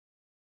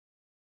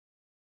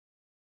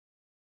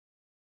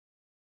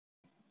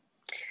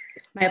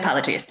My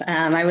apologies.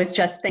 I was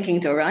just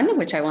thanking Doron,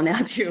 which I will now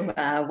do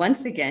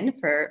once again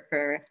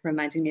for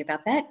reminding me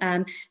about that.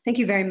 Thank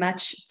you very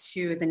much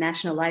to the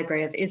National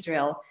Library of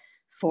Israel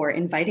for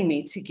inviting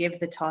me to give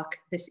the talk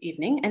this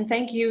evening. And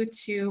thank you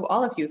to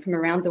all of you from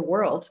around the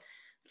world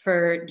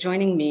for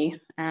joining me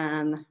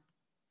tonight.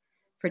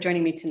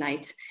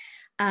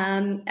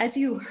 As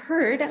you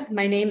heard,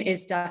 my name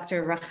is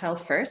Dr. Rachel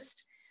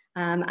Furst.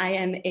 I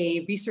am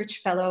a research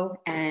fellow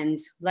and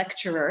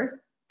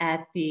lecturer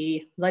at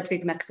the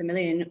Ludwig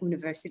Maximilian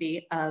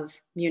University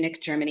of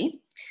Munich, Germany.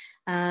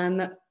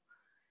 I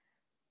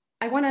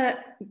want to,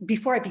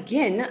 before I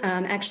begin,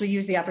 actually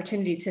use the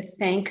opportunity to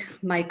thank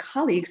my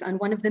colleagues on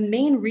one of the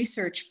main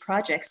research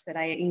projects that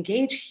I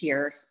engage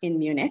here in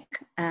Munich.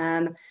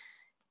 It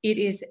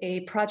is a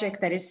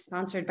project that is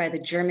sponsored by the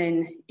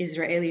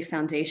German-Israeli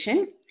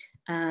Foundation,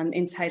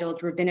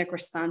 entitled Rabbinic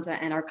Responsa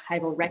and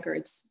Archival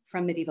Records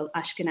from Medieval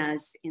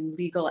Ashkenaz in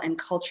Legal and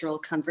Cultural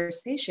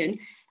Conversation.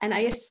 And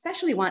I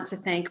especially want to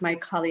thank my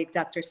colleague,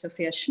 Dr.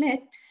 Sophia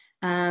Schmidt,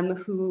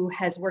 who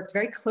has worked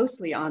very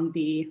closely on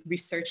the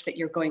research that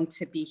you're going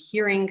to be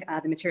hearing,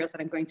 the materials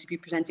that I'm going to be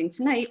presenting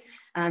tonight.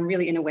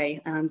 Really, in a way,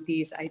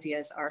 these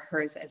ideas are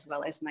hers as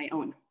well as my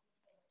own.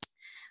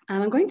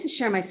 I'm going to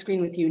share my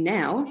screen with you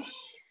now.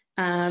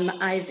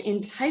 I've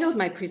entitled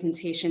my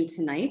presentation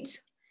tonight,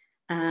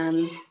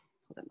 hold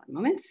on one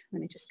moment.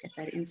 Let me just get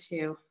that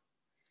into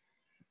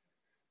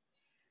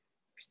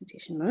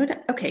presentation mode.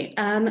 Okay,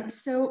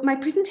 so my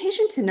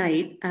presentation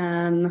tonight,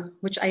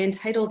 which I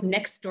entitled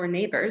Next Door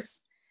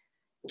Neighbors,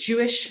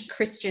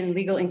 Jewish-Christian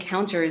Legal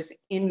Encounters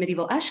in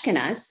Medieval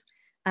Ashkenaz,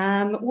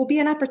 will be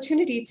an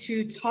opportunity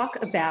to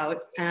talk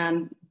about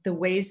the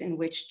ways in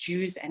which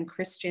Jews and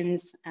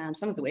Christians,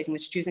 some of the ways in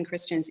which Jews and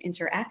Christians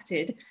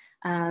interacted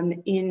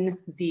in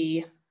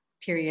the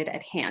period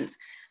at hand.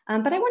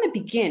 But I want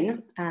to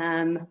begin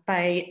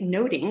by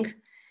noting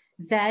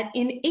that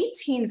in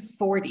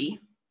 1840,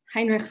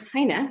 Heinrich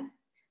Heine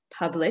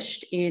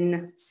published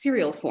in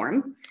serial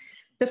form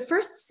the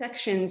first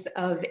sections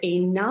of a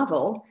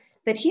novel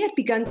that he had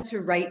begun to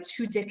write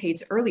 2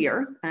 decades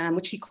earlier,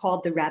 which he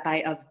called The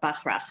Rabbi of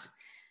Bachrach.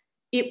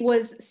 It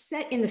was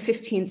set in the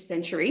 15th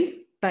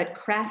century, but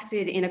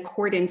crafted in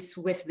accordance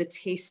with the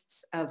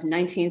tastes of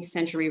 19th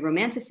century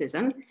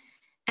Romanticism.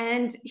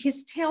 And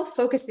his tale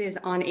focuses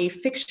on a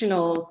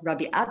fictional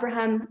Rabbi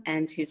Abraham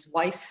and his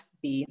wife,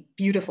 the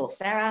beautiful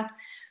Sarah,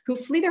 who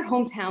flee their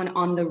hometown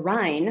on the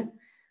Rhine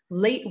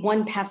late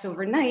one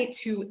Passover night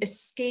to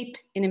escape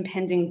an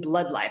impending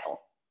blood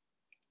libel.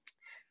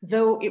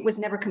 Though it was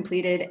never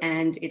completed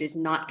and it is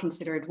not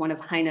considered one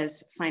of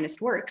Heine's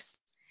finest works,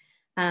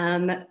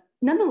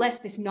 nonetheless,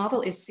 this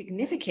novel is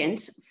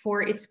significant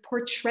for its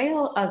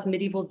portrayal of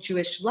medieval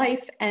Jewish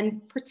life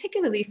and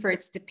particularly for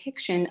its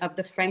depiction of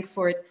the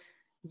Frankfurt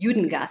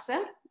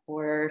Judengasse,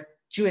 or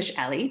Jewish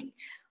alley,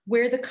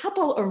 where the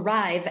couple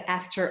arrive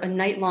after a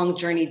night-long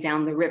journey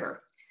down the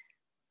river.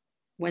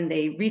 When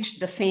they reach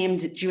the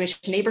famed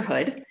Jewish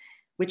neighborhood,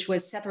 which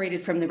was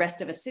separated from the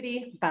rest of a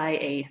city by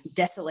a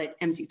desolate,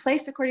 empty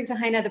place, according to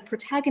Heine, the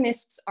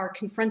protagonists are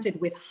confronted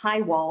with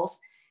high walls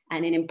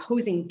and an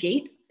imposing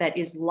gate that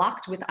is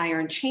locked with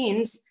iron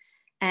chains,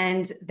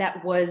 and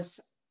that was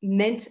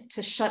meant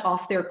to shut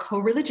off their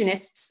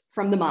co-religionists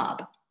from the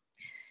mob.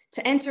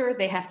 To enter,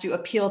 they have to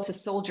appeal to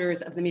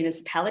soldiers of the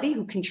municipality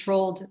who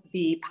controlled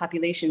the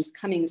population's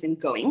comings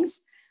and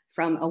goings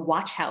from a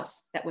watch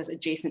house that was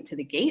adjacent to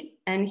the gate.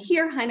 And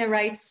here Heine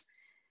writes,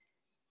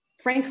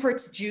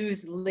 Frankfurt's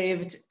Jews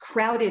lived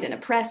crowded and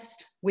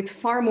oppressed with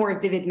far more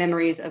vivid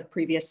memories of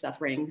previous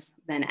sufferings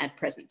than at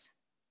present.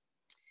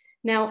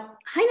 Now,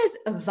 Heine's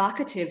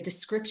evocative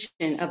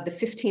description of the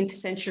 15th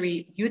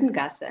century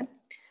Judengasse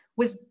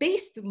was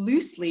based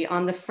loosely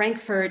on the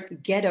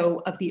Frankfurt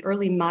ghetto of the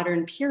early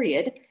modern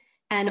period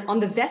and on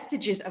the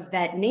vestiges of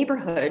that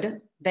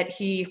neighborhood that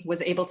he was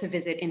able to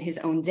visit in his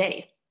own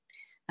day.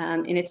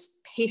 In its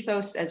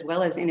pathos as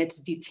well as in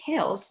its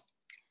details,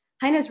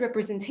 Heine's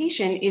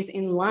representation is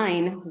in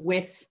line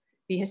with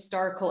the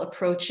historical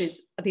approach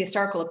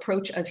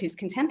of his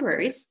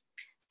contemporaries,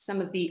 some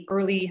of the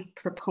early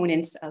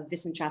proponents of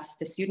Wissenschafts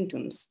des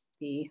Judentums,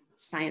 the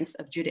science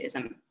of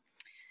Judaism.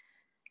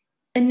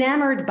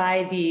 Enamored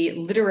by the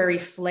literary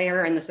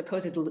flair and the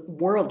supposed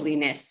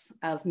worldliness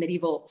of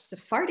medieval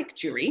Sephardic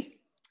Jewry,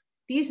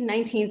 these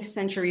 19th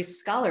century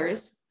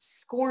scholars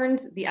scorned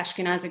the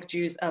Ashkenazic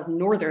Jews of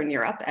Northern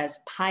Europe as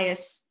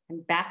pious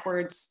and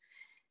backwards,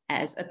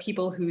 as a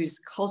people whose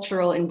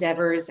cultural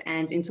endeavors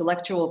and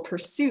intellectual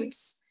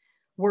pursuits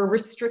were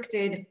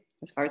restricted,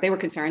 as far as they were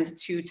concerned,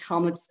 to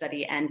Talmud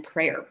study and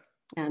prayer,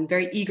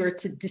 very eager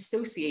to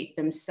dissociate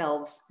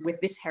themselves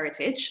with this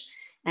heritage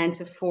and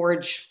to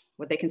forge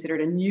what they considered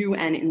a new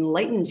and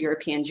enlightened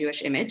European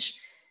Jewish image.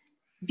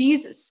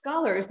 These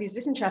scholars, these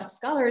Wissenschaft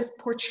scholars,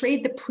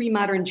 portrayed the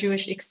pre-modern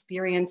Jewish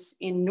experience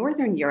in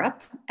Northern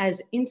Europe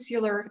as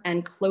insular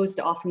and closed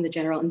off from the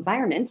general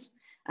environment,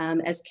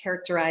 as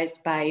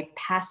characterized by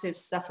passive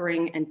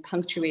suffering and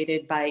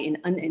punctuated by an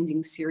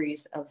unending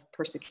series of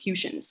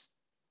persecutions.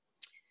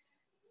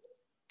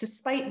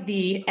 Despite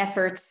the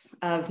efforts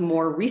of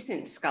more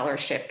recent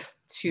scholarship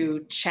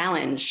to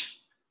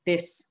challenge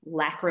this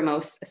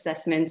lachrymose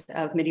assessment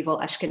of medieval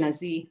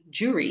Ashkenazi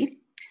Jewry,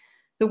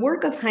 the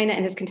work of Heine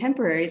and his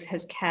contemporaries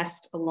has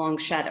cast a long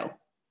shadow.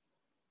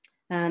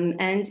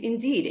 And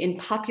indeed, in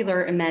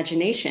popular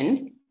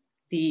imagination,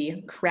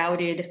 the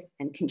crowded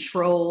and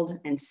controlled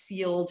and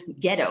sealed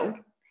ghetto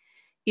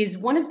is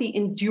one of the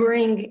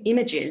enduring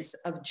images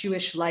of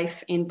Jewish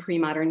life in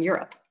pre-modern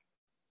Europe.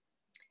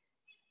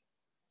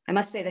 I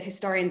must say that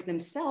historians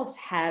themselves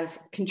have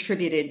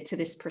contributed to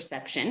this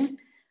perception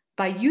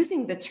by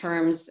using the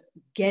terms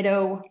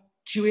ghetto,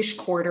 Jewish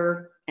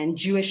quarter, and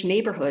Jewish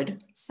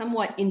neighborhood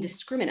somewhat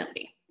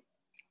indiscriminately.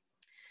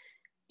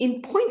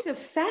 In point of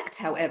fact,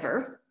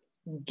 however,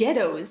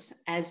 ghettos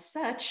as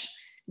such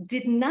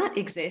did not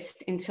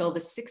exist until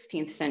the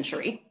 16th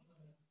century.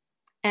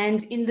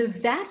 And in the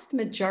vast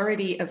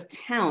majority of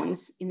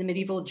towns in the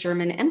medieval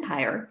German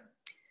Empire,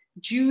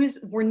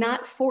 Jews were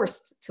not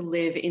forced to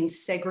live in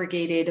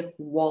segregated,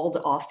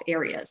 walled-off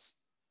areas.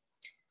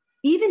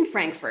 Even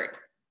Frankfurt,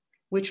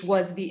 which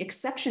was the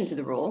exception to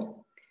the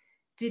rule,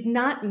 did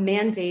not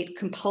mandate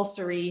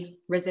compulsory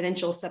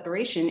residential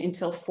separation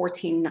until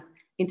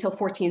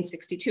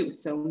 1462,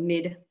 so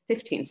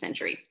mid-15th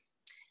century.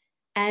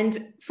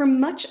 And for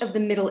much of the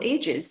Middle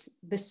Ages,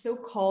 the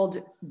so-called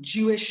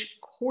Jewish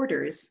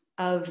quarters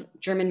of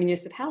German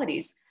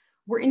municipalities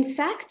were in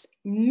fact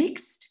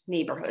mixed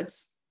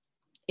neighborhoods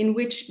in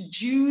which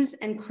Jews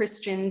and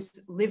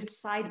Christians lived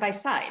side by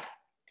side,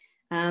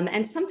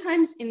 and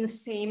sometimes in the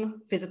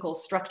same physical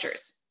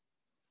structures.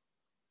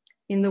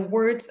 In the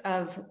words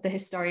of the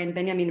historian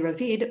Benjamin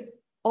Ravid,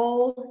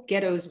 all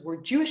ghettos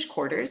were Jewish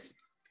quarters,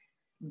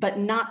 but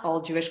not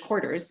all Jewish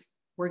quarters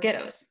were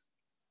ghettos.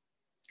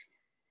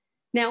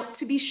 Now,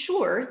 to be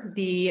sure,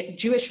 the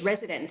Jewish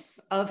residents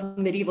of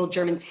medieval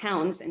German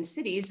towns and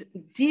cities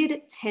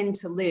did tend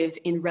to live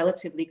in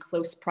relatively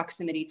close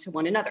proximity to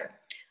one another,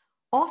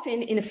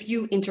 often in a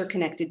few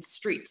interconnected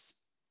streets.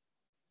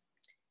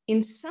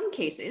 In some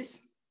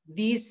cases,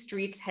 these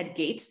streets had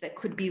gates that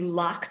could be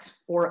locked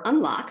or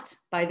unlocked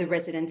by the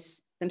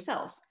residents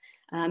themselves.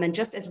 And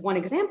just as one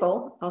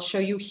example, I'll show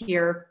you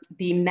here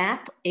a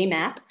map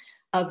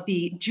of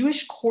the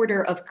Jewish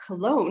quarter of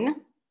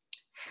Cologne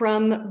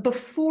from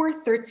before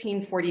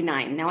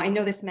 1349. Now, I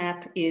know this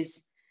map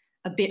is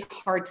a bit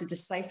hard to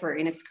decipher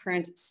in its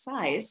current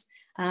size,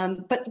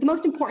 but the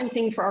most important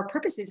thing for our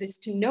purposes is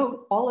to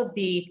note all of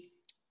the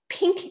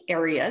pink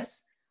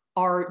areas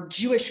are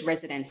Jewish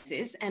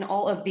residences, and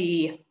all of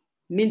the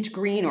mint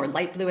green or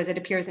light blue, as it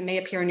appears, it may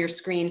appear on your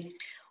screen,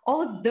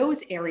 all of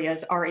those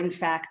areas are in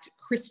fact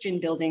Christian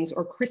buildings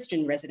or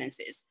Christian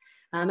residences.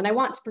 And I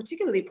want to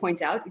particularly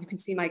point out, you can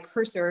see my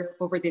cursor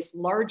over this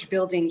large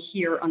building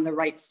here on the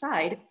right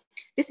side.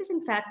 This is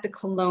in fact the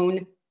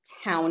Cologne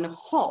Town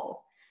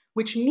Hall,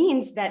 which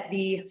means that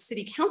the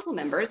city council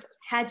members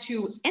had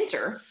to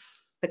enter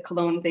the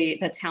Cologne,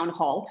 the town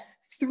hall,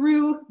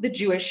 through the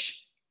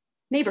Jewish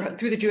neighborhood,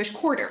 through the Jewish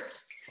quarter.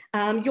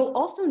 You'll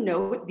also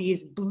note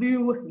these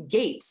blue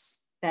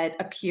gates that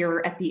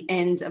appear at the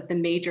end of the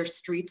major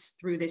streets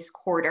through this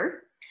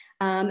quarter.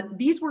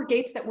 These were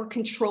gates that were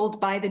controlled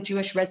by the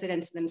Jewish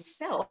residents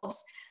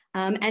themselves.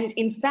 And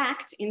in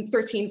fact, in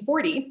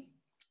 1340,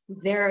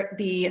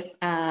 the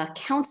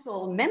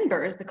council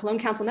members, the Cologne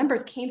council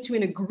members, came to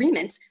an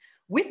agreement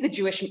with the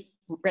Jewish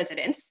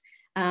residents,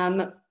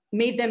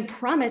 made them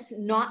promise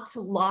not to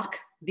lock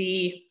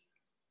the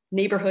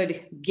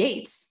neighborhood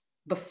gates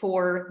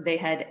before they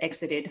had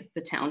exited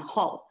the town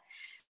hall.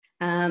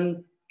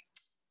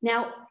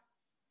 Now,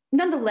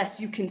 nonetheless,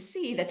 you can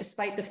see that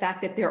despite the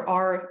fact that there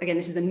are, again,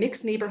 this is a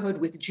mixed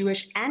neighborhood with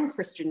Jewish and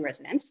Christian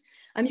residents,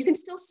 you can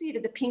still see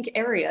that the pink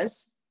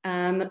areas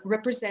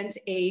represent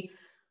a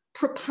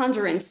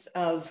preponderance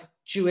of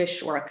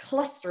Jewish, or a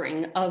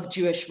clustering of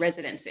Jewish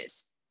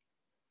residences.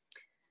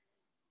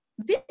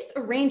 This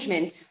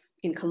arrangement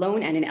in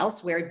Cologne and in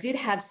elsewhere did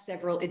have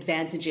several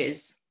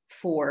advantages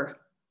for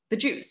the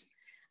Jews.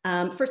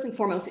 First and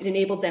foremost, it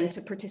enabled them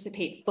to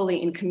participate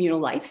fully in communal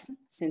life,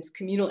 since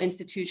communal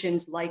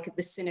institutions like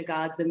the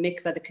synagogue, the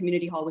mikveh, the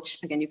community hall, which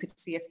again, you could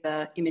see if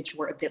the image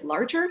were a bit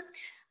larger,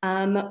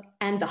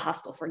 and the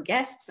hostel for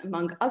guests,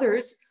 among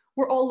others,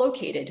 were all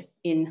located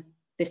in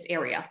this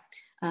area.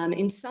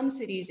 In some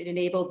cities, it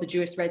enabled the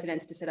Jewish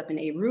residents to set up an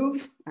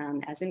eruv,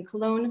 as in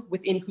Cologne,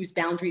 within whose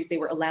boundaries they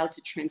were allowed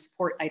to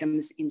transport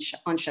items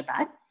on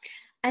Shabbat.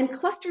 And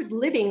clustered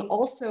living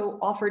also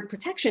offered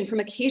protection from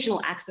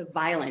occasional acts of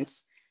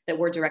violence that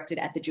were directed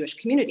at the Jewish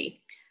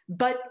community.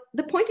 But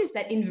the point is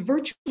that in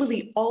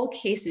virtually all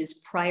cases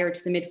prior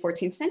to the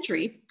mid-14th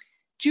century,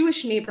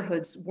 Jewish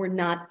neighborhoods were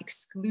not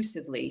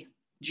exclusively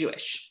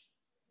Jewish.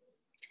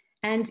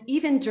 And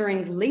even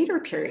during later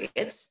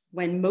periods,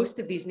 when most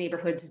of these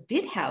neighborhoods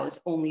did house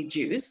only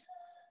Jews,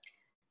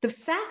 the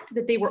fact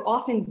that they were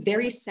often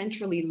very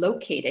centrally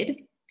located,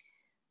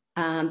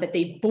 that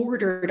they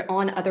bordered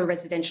on other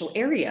residential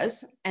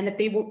areas, and that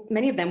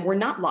many of them were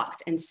not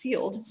locked and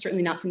sealed,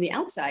 certainly not from the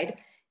outside,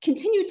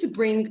 continued to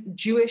bring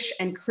Jewish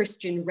and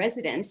Christian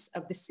residents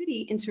of the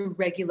city into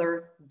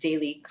regular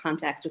daily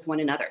contact with one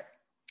another.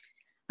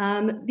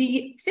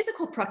 The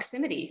physical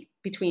proximity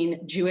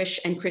between Jewish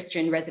and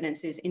Christian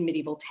residences in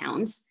medieval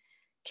towns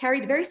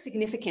carried very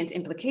significant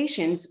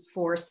implications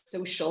for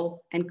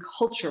social and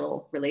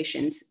cultural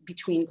relations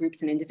between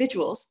groups and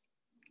individuals,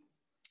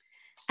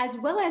 as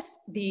well as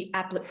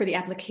for the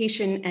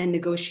application and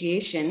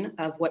negotiation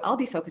of what I'll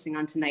be focusing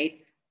on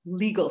tonight,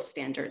 legal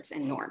standards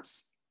and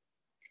norms.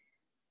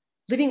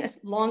 Living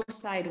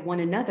alongside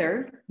one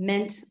another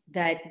meant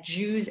that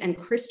Jews and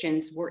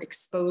Christians were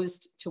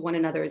exposed to one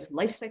another's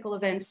life cycle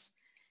events,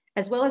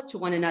 as well as to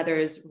one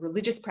another's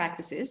religious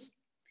practices,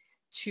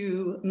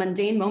 to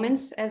mundane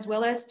moments, as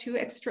well as to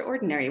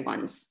extraordinary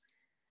ones.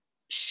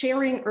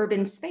 Sharing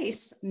urban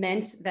space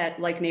meant that,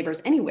 like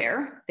neighbors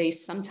anywhere, they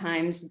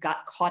sometimes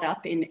got caught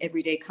up in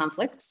everyday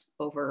conflicts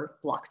over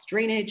blocked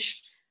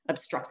drainage,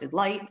 obstructed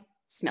light,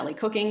 smelly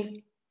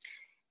cooking.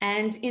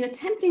 And in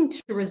attempting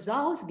to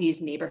resolve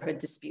these neighborhood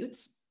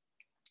disputes,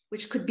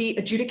 which could be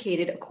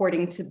adjudicated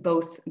according to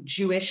both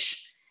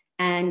Jewish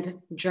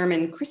and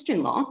German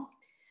Christian law,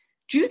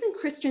 Jews and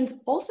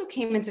Christians also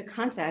came into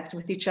contact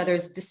with each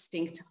other's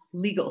distinct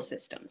legal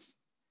systems.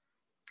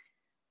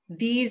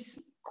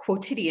 These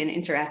quotidian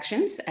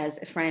interactions,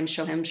 as Ephraim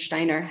Shohem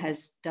Steiner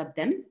has dubbed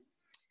them,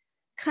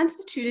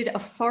 constituted a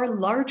far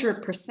larger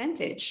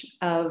percentage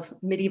of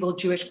medieval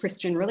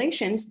Jewish-Christian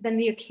relations than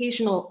the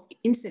occasional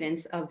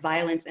incidents of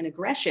violence and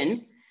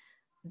aggression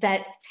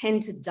that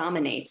tend to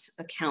dominate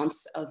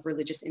accounts of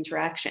religious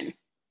interaction.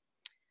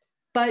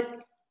 But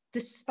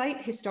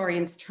despite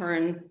historians'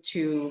 turn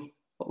to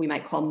what we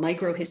might call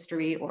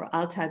microhistory or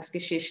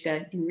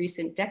Alltagsgeschichte in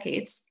recent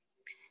decades,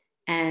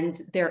 and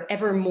their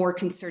ever more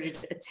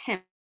concerted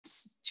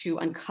attempts to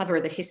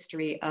uncover the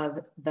history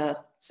of the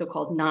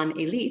so-called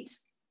non-elite,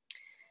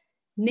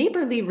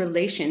 neighborly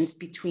relations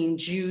between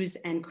Jews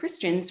and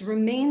Christians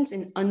remains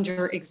an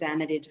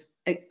under-examined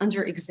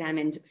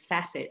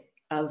facet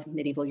of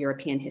medieval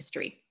European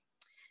history.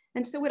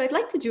 And so what I'd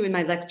like to do in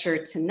my lecture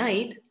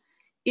tonight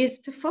is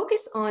to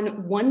focus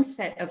on one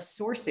set of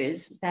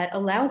sources that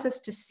allows us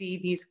to see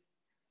these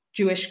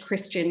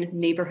Jewish-Christian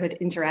neighborhood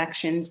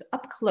interactions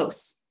up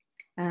close.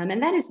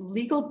 And that is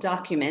legal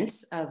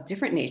documents of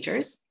different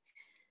natures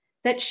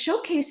that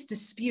showcase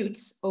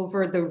disputes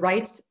over the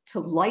rights to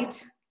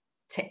light,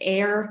 to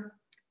air,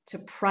 to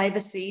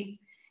privacy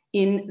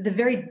in the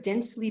very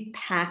densely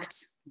packed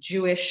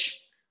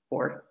Jewish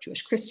or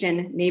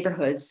Jewish-Christian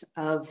neighborhoods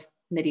of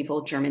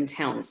medieval German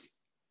towns.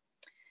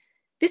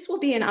 This will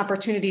be an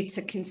opportunity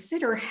to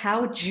consider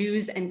how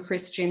Jews and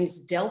Christians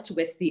dealt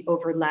with the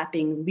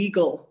overlapping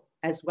legal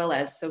as well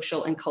as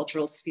social and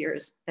cultural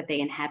spheres that they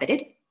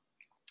inhabited,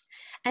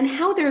 and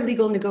how their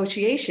legal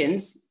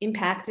negotiations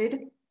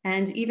impacted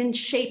and even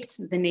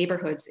shaped the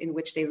neighborhoods in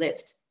which they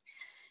lived.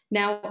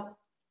 Now,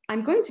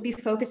 I'm going to be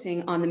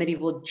focusing on the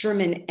medieval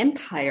German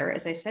Empire,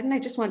 as I said, and I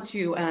just want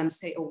to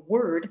say a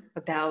word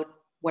about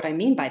what I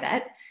mean by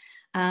that.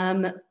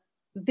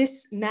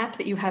 This map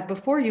that you have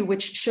before you,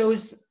 which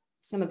shows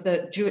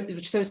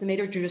the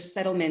major Jewish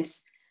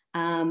settlements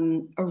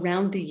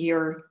around the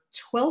year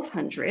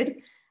 1200,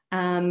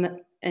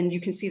 and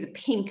you can see the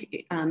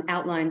pink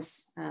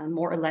outlines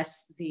more or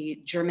less the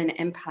German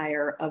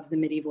Empire of the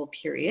medieval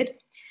period.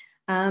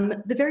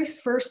 The very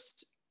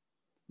first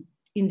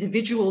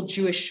individual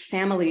Jewish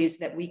families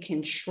that we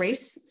can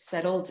trace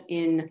settled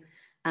in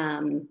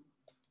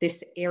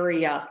this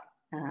area,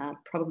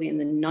 probably in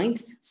the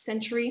 9th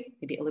century,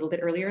 maybe a little bit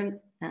earlier.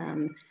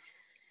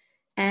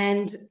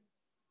 And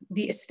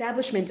the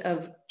establishment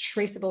of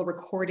traceable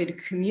recorded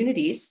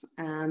communities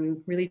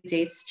really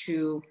dates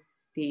to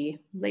the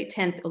late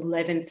 10th,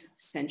 11th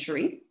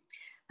century.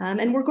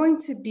 And we're going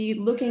to be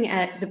looking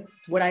at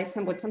what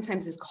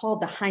sometimes is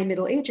called the High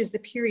Middle Ages, the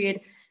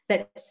period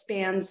that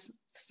spans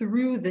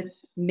through the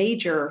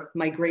major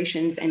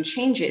migrations and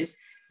changes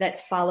that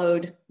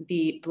followed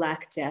the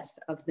Black Death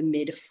of the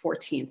mid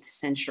 14th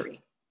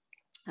century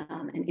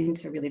and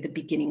into really the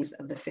beginnings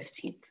of the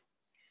 15th.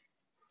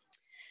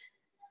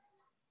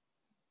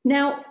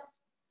 Now,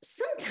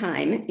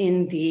 sometime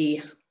in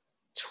the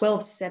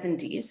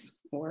 1270s,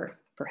 or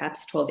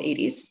perhaps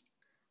 1280s,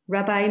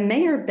 Rabbi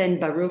Meir ben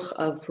Baruch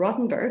of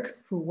Rothenburg,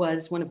 who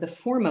was one of the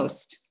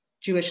foremost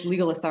Jewish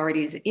legal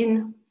authorities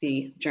in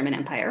the German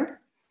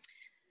Empire,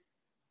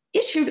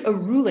 issued a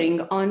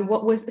ruling on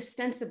what was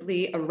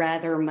ostensibly a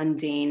rather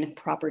mundane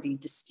property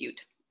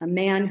dispute. A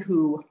man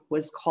who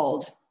was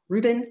called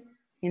Reuben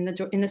in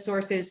the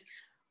sources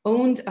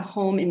owned a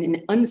home in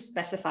an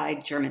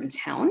unspecified German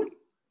town,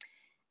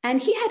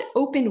 and he had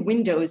open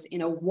windows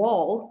in a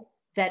wall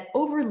that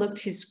overlooked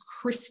his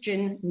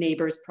Christian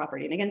neighbor's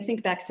property. And again,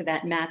 think back to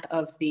that map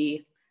of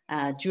the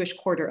Jewish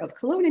quarter of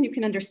Cologne, and you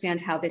can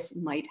understand how this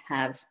might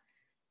have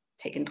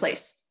taken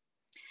place.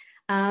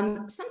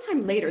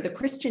 Sometime later, the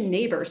Christian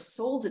neighbor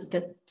sold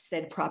the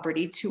said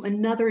property to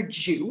another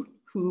Jew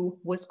who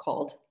was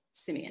called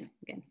Simeon,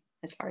 again,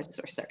 as far as the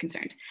sources are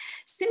concerned.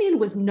 Simeon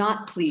was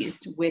not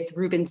pleased with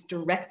Reuben's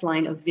direct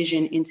line of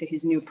vision into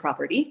his new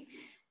property,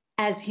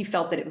 as he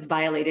felt that it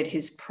violated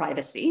his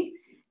privacy,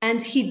 and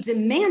he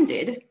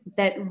demanded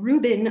that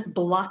Reuben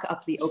block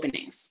up the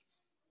openings.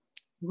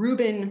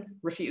 Reuben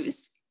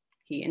refused.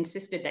 He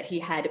insisted that he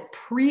had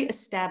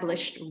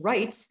pre-established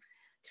rights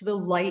to the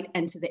light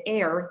and to the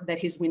air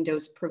that his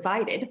windows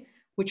provided,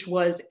 which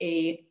was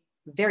a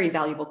very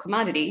valuable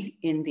commodity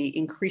in the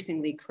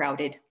increasingly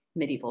crowded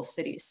medieval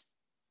cities.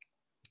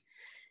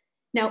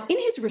 Now, in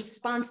his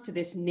response to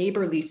this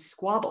neighborly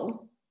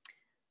squabble,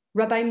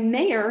 Rabbi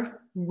Meir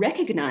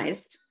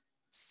recognized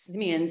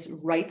Simeon's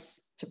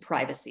rights to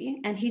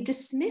privacy, and he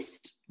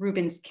dismissed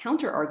Reuben's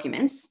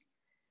counterarguments,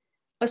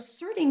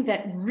 asserting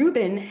that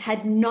Reuben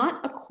had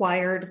not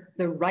acquired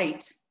the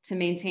right to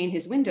maintain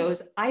his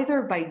windows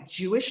either by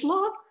Jewish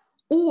law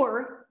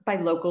or by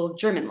local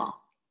German law.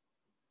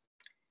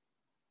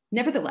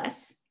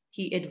 Nevertheless,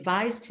 he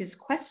advised his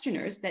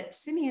questioners that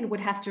Simeon would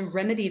have to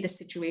remedy the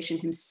situation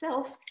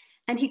himself,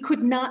 and he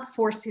could not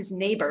force his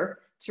neighbor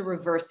to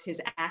reverse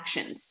his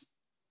actions.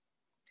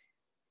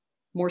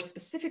 More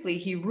specifically,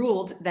 he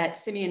ruled that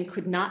Simeon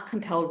could not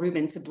compel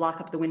Reuben to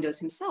block up the windows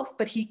himself,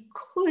 but he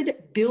could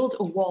build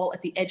a wall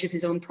at the edge of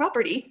his own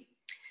property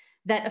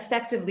that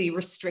effectively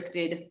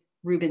restricted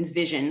Reuben's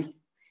vision.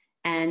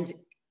 And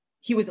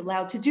he was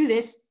allowed to do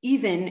this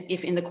even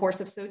if in the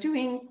course of so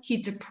doing, he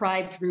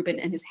deprived Reuben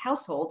and his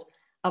household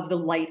of the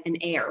light and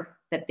air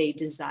that they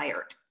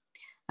desired.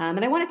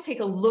 And I want to take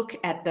a look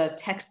at the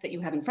text that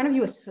you have in front of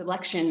you, a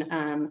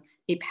selection,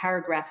 a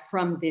paragraph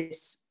from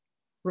this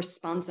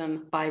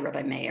responsum by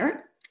Rabbi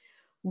Meir.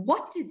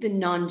 What did the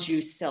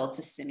non-Jew sell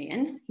to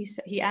Simeon?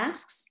 He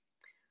asks.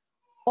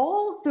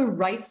 All the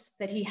rights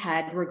that he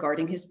had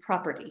regarding his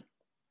property.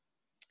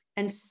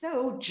 And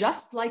so,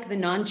 just like the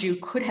non-Jew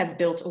could have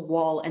built a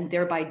wall and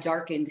thereby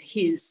darkened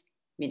his,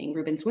 meaning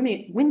Reuben's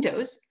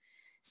windows,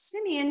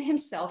 Simeon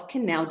himself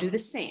can now do the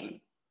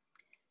same.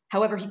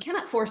 However, he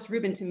cannot force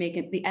Reuben to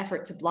make the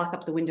effort to block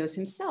up the windows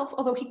himself,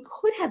 although he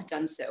could have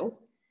done so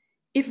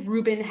if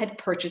Reuben had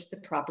purchased the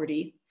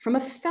property from a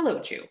fellow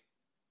Jew.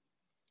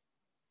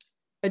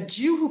 A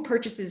Jew who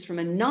purchases from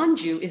a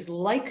non-Jew is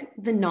like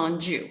the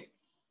non-Jew.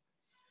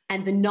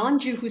 And the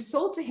non-Jew who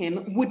sold to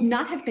him would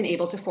not have been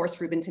able to force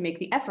Reuben to make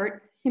the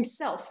effort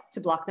himself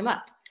to block them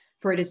up,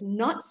 for it is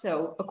not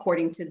so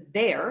according to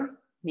their,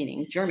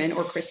 meaning German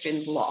or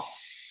Christian law.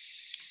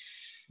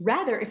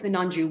 Rather, if the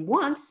non-Jew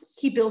wants,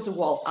 he builds a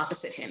wall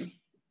opposite him.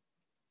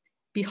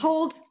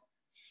 Behold,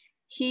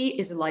 he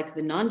is like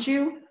the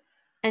non-Jew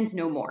and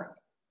no more.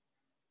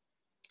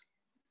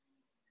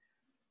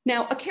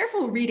 Now, a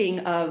careful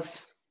reading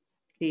of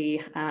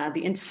the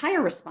entire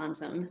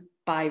responsum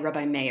by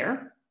Rabbi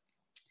Meir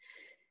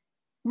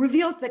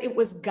reveals that it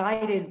was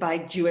guided by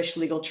Jewish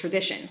legal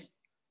tradition.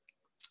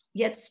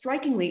 Yet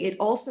strikingly, it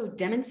also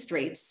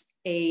demonstrates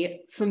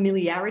a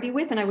familiarity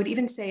with, and I would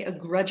even say a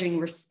grudging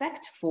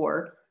respect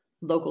for,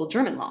 local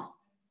German law.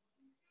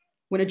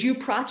 When a Jew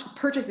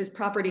purchases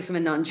property from a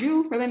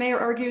non-Jew, Rabbi Meir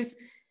argues,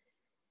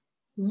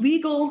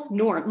 local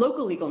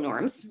legal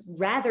norms,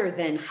 rather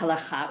than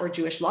halakha or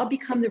Jewish law,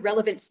 become the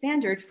relevant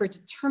standard for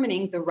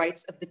determining the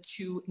rights of the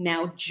two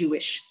now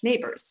Jewish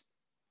neighbors.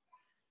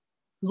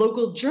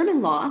 Local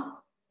German law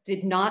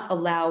did not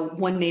allow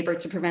one neighbor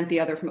to prevent the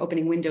other from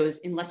opening windows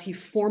unless he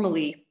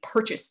formally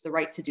purchased the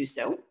right to do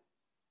so.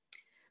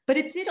 But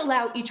it did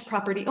allow each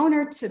property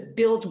owner to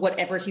build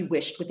whatever he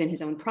wished within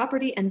his own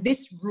property, and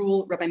this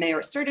rule, Rabbi Meir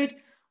asserted,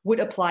 would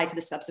apply to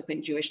the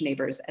subsequent Jewish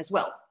neighbors as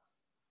well.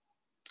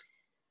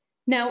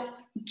 Now,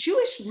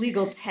 Jewish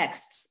legal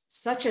texts,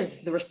 such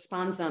as the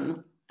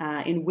responsum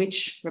in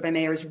which Rabbi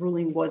Meir's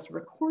ruling was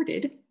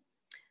recorded,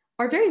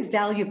 are very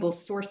valuable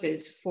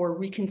sources for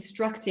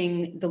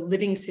reconstructing the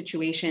living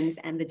situations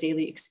and the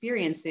daily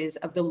experiences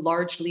of the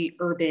largely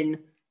urban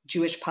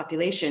Jewish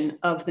population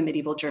of the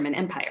medieval German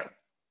Empire.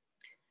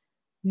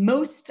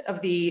 Most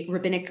of the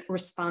rabbinic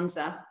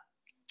responsa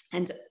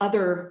and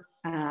other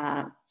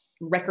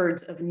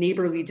records of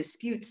neighborly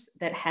disputes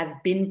that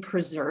have been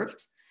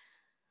preserved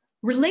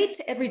relate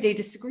to everyday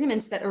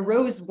disagreements that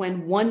arose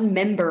when one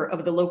member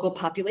of the local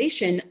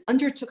population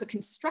undertook a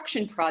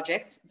construction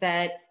project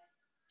that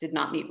did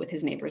not meet with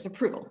his neighbor's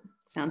approval.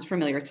 Sounds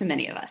familiar to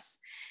many of us.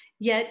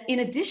 Yet, in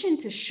addition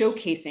to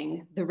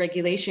showcasing the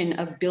regulation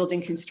of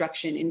building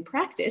construction in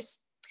practice,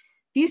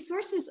 these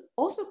sources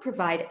also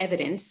provide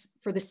evidence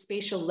for the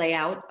spatial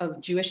layout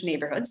of Jewish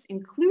neighborhoods,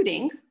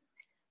 including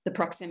the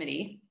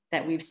proximity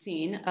that we've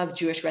seen of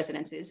Jewish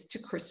residences to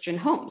Christian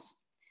homes.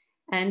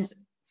 And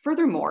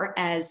furthermore,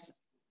 as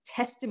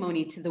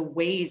testimony to the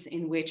ways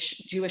in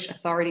which Jewish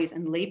authorities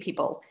and lay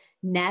people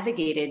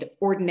navigated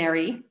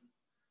ordinary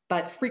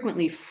but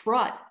frequently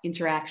fraught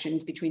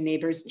interactions between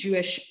neighbors,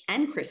 Jewish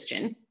and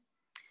Christian,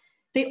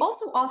 they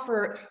also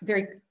offer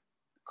very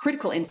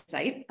critical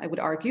insight, I would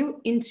argue,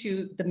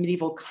 into the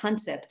medieval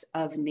concept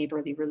of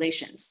neighborly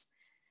relations.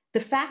 The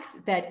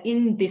fact that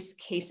in this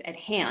case at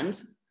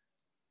hand,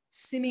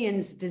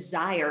 Simeon's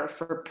desire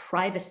for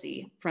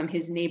privacy from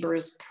his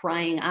neighbor's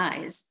prying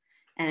eyes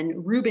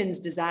and Reuben's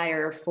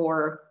desire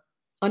for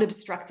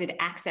unobstructed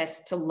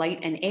access to light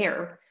and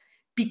air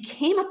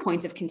became a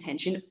point of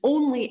contention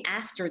only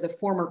after the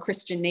former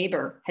Christian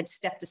neighbor had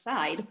stepped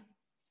aside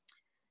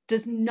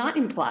does not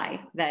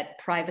imply that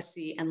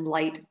privacy and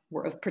light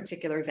were of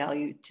particular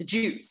value to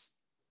Jews.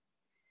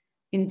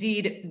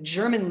 Indeed,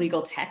 German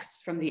legal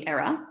texts from the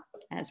era,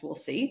 as we'll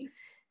see,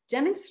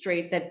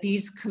 demonstrate that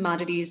these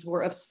commodities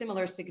were of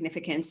similar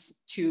significance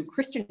to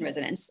Christian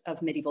residents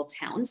of medieval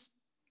towns.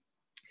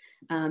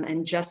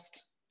 And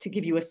just to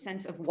give you a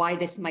sense of why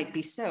this might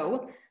be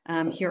so,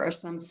 here are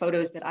some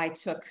photos that I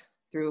took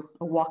through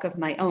a walk of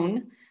my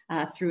own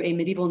through a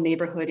medieval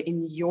neighborhood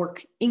in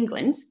York,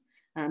 England.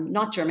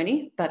 Not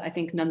Germany, but I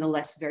think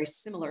nonetheless very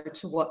similar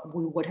to what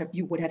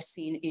you would have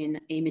seen in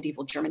a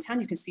medieval German town.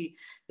 You can see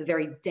the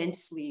very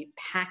densely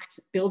packed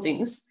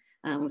buildings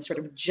with sort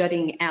of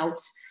jutting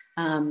out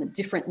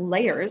different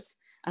layers.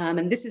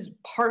 And this is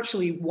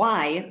partially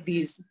why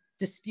these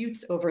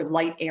disputes over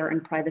light, air,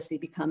 and privacy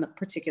become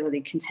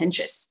particularly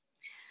contentious.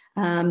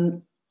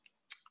 Archival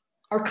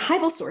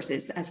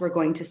sources, as we're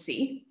going to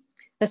see,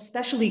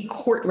 especially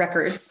court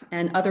records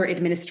and other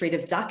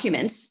administrative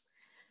documents,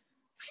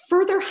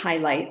 further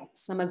highlight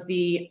some of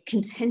the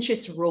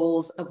contentious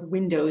roles of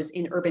windows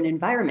in urban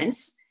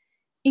environments,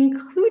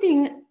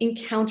 including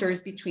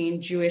encounters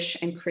between Jewish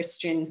and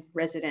Christian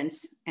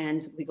residents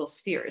and legal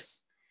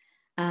spheres.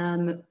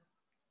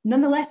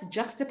 Nonetheless,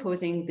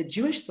 juxtaposing the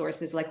Jewish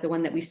sources like the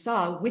one that we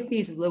saw with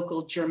these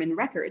local German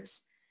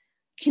records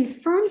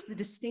confirms the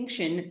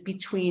distinction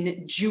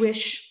between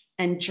Jewish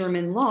and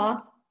German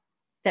law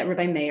that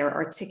Rabbi Meir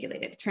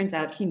articulated. It turns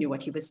out he knew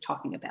what he was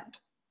talking about.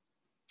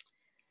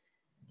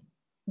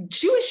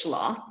 Jewish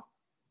law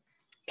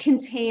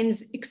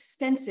contains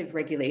extensive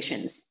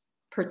regulations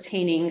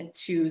pertaining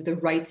to the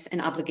rights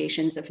and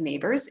obligations of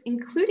neighbors,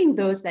 including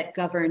those that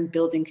govern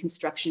building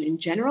construction in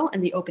general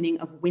and the opening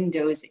of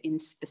windows in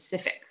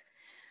specific.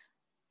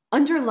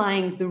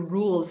 Underlying the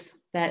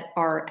rules that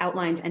are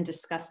outlined and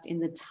discussed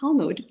in the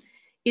Talmud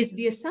is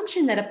the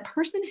assumption that a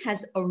person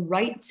has a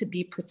right to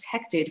be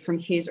protected from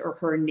his or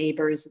her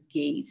neighbor's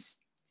gaze.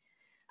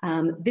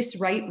 This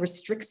right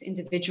restricts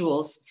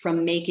individuals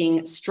from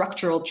making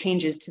structural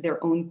changes to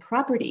their own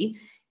property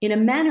in a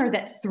manner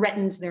that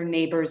threatens their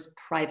neighbor's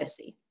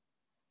privacy.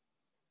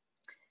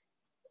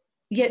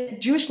 Yet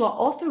Jewish law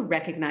also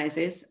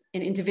recognizes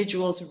an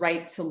individual's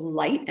right to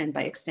light and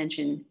by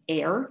extension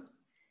air,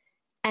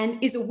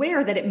 and is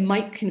aware that it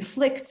might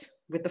conflict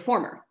with the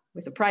former,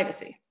 with the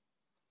privacy.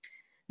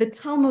 The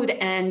Talmud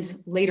and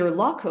later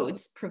law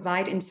codes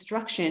provide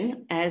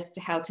instruction as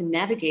to how to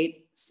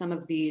navigate some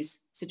of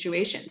these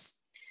situations.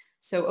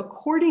 So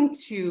according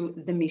to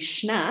the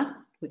Mishnah,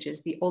 which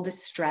is the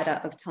oldest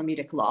strata of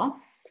Talmudic law,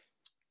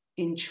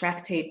 in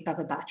Tractate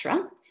Bava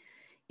Batra,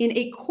 in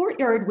a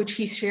courtyard which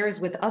he shares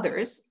with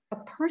others, a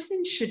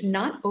person should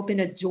not open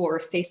a door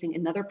facing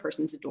another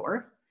person's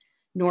door,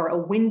 nor a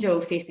window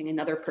facing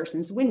another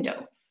person's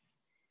window.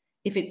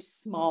 If it's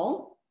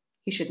small,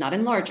 he should not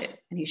enlarge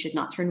it, and he should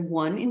not turn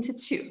one into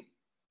two.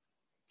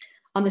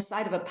 On the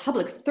side of a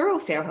public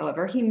thoroughfare,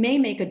 however, he may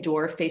make a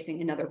door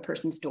facing another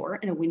person's door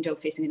and a window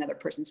facing another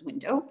person's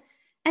window.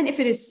 And if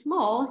it is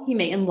small, he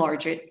may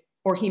enlarge it,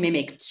 or he may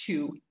make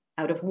two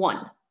out of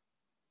one.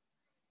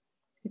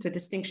 It's a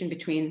distinction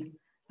between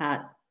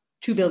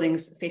two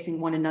buildings facing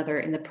one another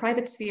in the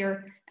private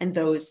sphere and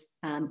those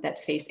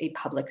that face a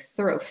public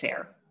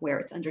thoroughfare, where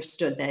it's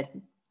understood that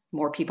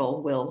more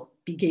people will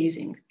be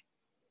gazing.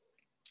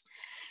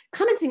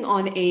 Commenting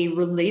on a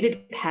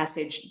related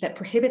passage that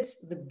prohibits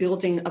the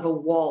building of a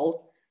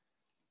wall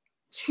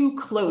too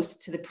close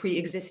to the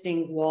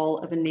pre-existing wall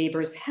of a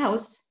neighbor's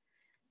house,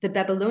 the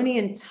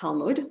Babylonian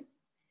Talmud,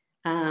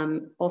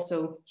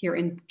 also here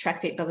in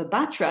Tractate Bava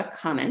Batra,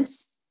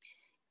 comments,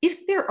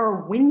 if there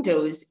are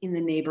windows in the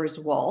neighbor's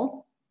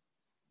wall,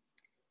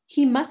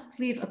 he must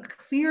leave a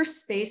clear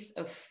space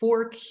of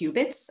 4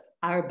 cubits,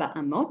 arba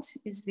amot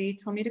is the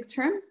Talmudic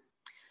term,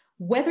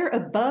 whether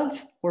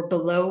above or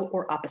below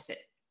or opposite.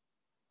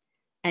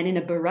 And in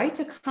a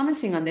Baraita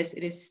commenting on this,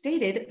 it is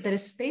stated that a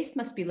space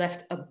must be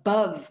left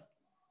above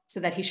so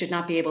that he should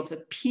not be able to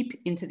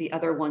peep into the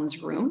other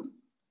one's room,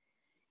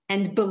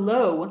 and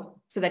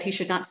below so that he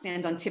should not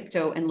stand on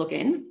tiptoe and look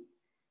in,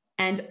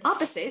 and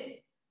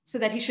opposite so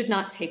that he should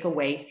not take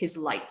away his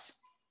light.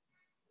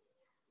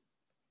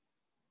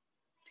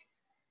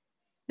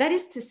 That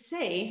is to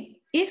say,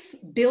 if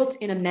built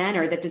in a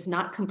manner that does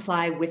not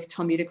comply with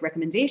Talmudic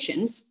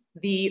recommendations,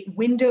 the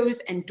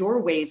windows and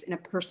doorways in a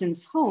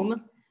person's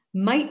home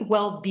might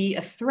well be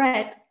a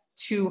threat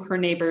to her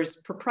neighbor's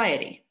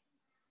propriety,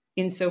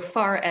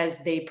 insofar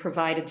as they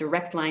provide a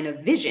direct line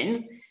of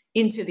vision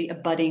into the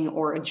abutting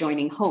or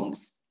adjoining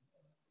homes.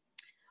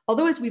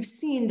 Although, as we've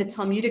seen, the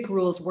Talmudic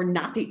rules were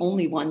not the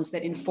only ones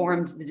that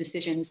informed the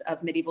decisions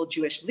of medieval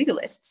Jewish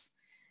legalists,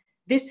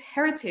 this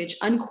heritage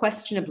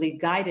unquestionably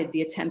guided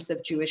the attempts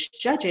of Jewish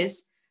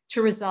judges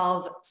to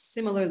resolve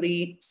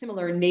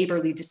similar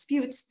neighborly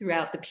disputes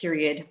throughout the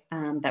period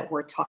that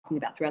we're talking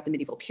about, throughout the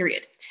medieval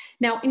period.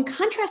 Now, in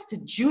contrast to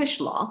Jewish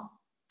law,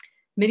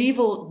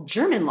 Medieval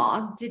German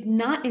law did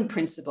not, in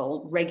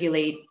principle,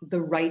 regulate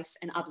the rights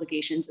and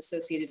obligations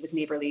associated with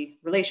neighborly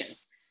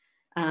relations.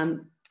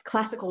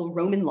 Classical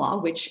Roman law,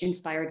 which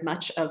inspired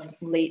much of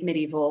late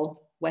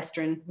medieval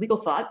Western legal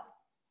thought,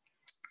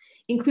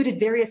 included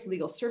various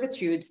legal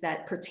servitudes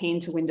that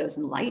pertained to windows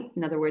and light.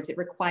 In other words, it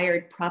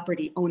required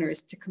property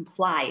owners to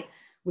comply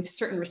with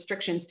certain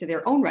restrictions to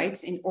their own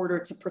rights in order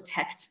to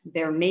protect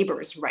their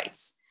neighbors'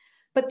 rights.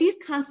 But these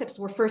concepts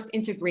were first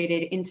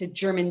integrated into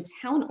German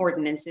town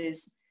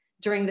ordinances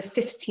during the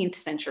 15th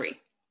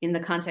century in the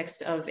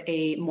context of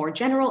a more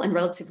general and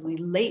relatively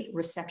late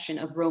reception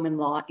of Roman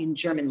law in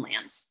German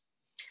lands.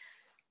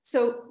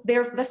 So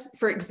thus,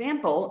 for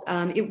example,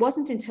 it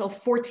wasn't until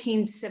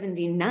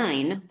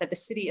 1479 that the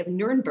city of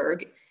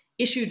Nuremberg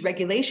issued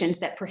regulations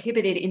that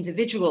prohibited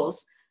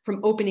individuals from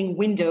opening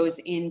windows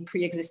in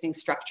pre-existing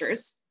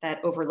structures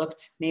that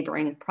overlooked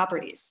neighboring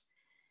properties.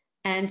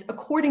 And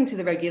according to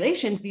the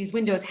regulations, these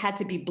windows had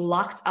to be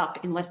blocked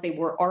up unless they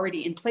were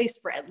already in place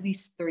for at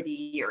least 30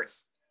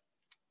 years.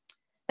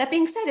 That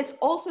being said, it's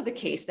also the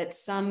case that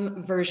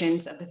some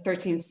versions of the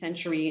 13th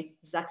century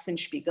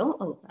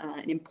Sachsenspiegel,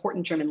 an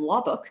important German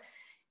law book,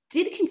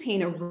 did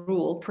contain a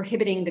rule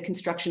prohibiting the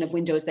construction of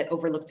windows that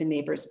overlooked a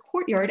neighbor's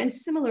courtyard. And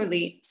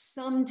similarly,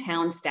 some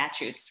town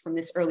statutes from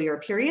this earlier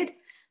period,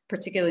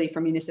 particularly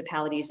for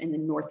municipalities in the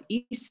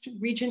northeast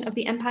region of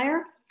the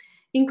empire,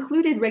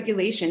 included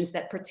regulations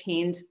that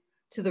pertained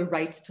to the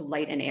rights to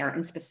light and air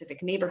in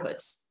specific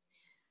neighborhoods.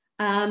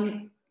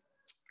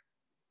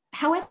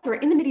 However,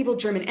 in the medieval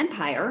German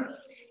Empire,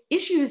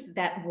 issues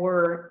that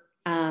were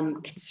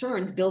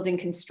concerned building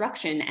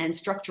construction and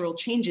structural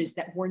changes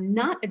that were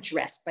not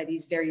addressed by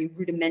these very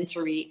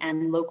rudimentary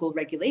and local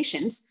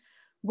regulations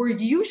were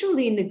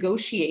usually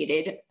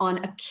negotiated on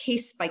a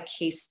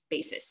case-by-case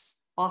basis,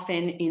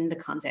 often in the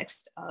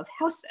context of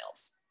house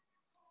sales.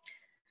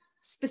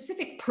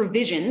 Specific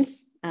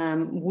provisions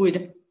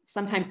would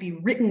sometimes be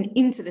written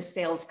into the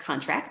sales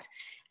contract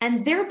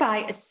and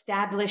thereby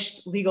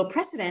established legal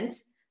precedent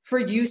for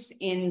use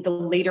in the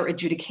later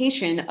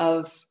adjudication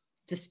of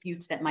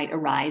disputes that might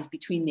arise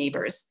between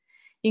neighbors,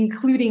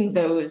 including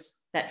those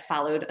that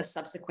followed a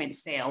subsequent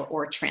sale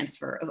or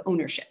transfer of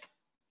ownership.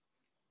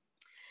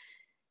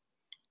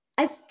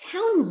 As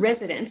town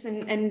residents,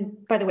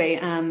 and by the way,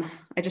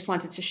 I just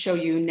wanted to show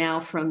you now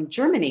from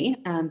Germany.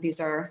 These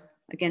are,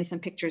 again, some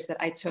pictures that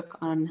I took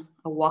on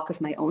a walk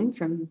of my own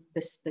from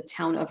the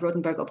town of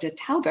Rotenburg ob der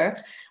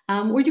Tauber,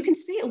 where you can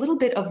see a little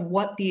bit of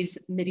what these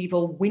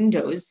medieval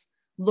windows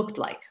looked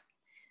like.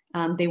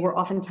 They were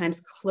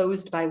oftentimes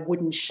closed by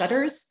wooden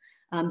shutters.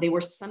 They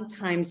were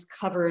sometimes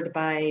covered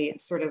by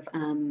sort of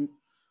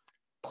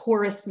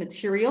porous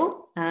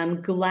material.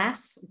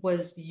 Glass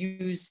was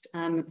used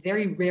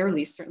very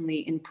rarely, certainly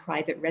in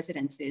private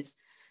residences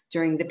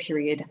during the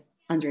period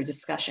under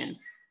discussion.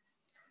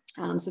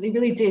 So they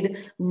really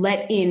did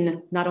let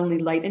in not only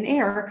light and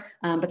air,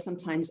 but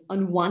sometimes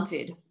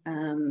unwanted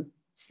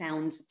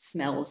sounds,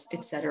 smells,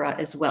 etc.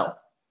 as well.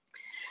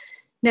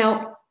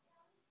 Now,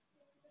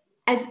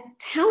 as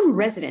town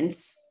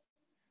residents,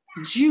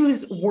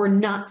 Jews were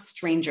not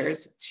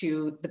strangers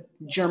to the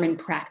German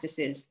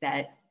practices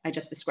that I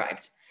just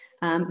described.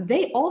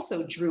 They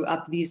also drew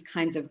up these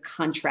kinds of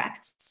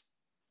contracts,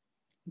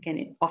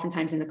 again,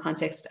 oftentimes in the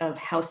context of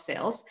house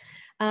sales,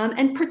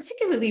 and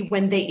particularly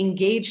when they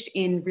engaged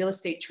in real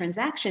estate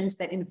transactions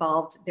that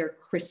involved their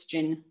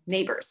Christian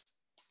neighbors.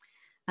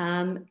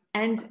 And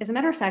as a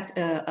matter of fact,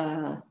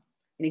 an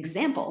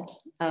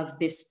example of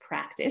this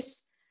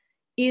practice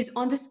is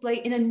on display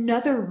in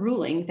another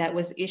ruling that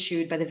was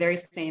issued by the very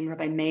same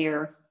Rabbi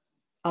Meir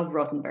of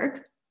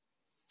Rotenburg.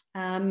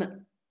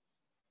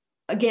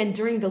 Again,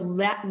 during the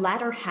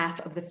latter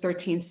half of the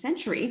 13th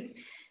century,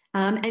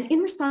 and in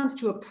response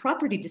to a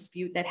property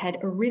dispute that had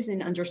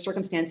arisen under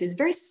circumstances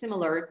very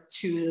similar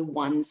to the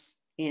ones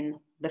in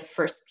the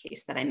first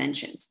case that I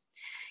mentioned.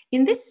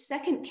 In this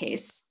second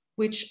case,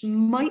 which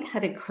might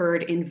have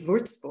occurred in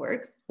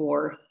Würzburg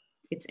or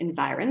its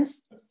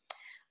environs,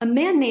 a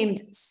man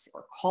named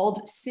or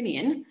called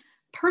Simeon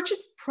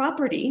purchased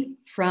property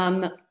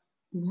from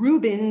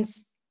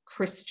Reuben's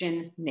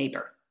Christian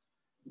neighbor.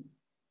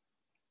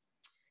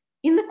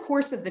 In the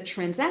course of the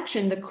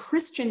transaction, the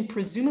Christian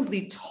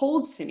presumably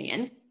told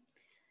Simeon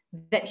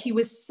that he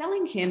was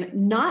selling him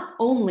not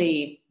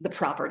only the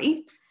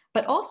property,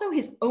 but also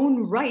his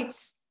own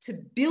rights to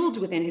build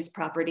within his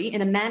property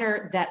in a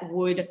manner that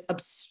would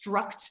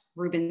obstruct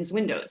Reuben's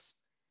windows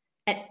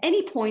at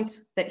any point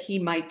that he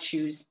might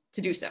choose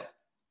to do so.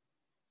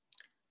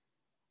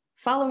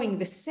 Following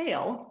the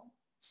sale,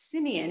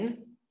 Simeon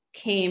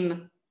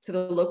came to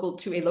a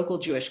local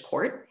Jewish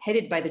court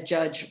headed by the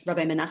judge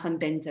Rabbi Menachem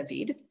ben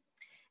David,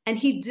 and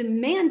he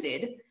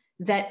demanded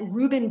that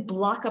Reuben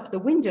block up the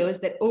windows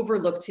that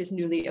overlooked his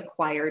newly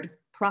acquired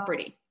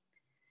property.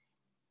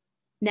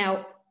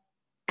 Now,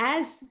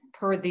 as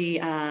per the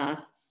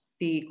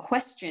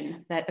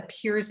question that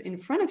appears in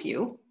front of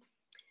you,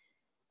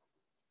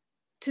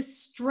 to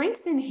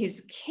strengthen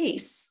his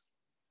case,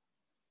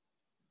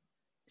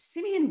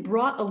 Simeon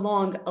brought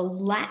along a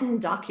Latin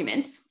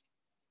document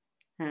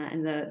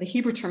and the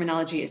Hebrew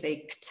terminology is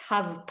a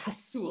ktav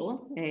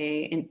pasul,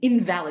 an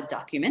invalid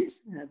document,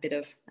 a bit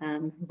of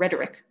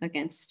rhetoric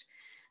against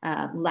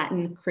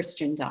Latin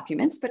Christian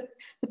documents. But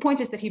the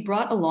point is that he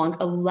brought along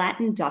a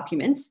Latin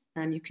document,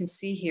 you can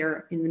see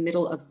here in the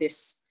middle of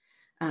this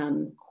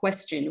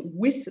question,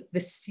 with the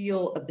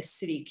seal of the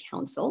city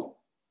council,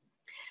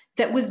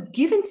 that was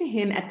given to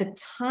him at the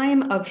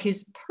time of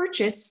his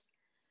purchase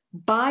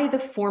by the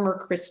former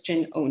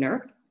Christian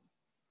owner.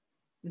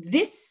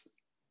 This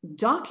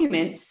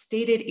document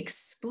stated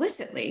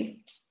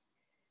explicitly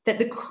that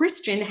the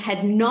Christian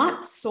had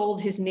not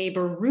sold his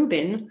neighbor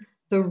Reuben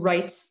the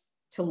rights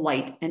to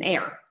light and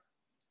air.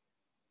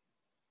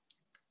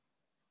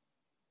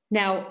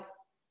 Now,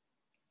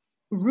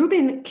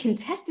 Reuben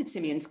contested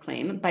Simeon's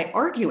claim by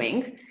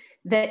arguing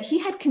that he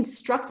had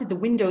constructed the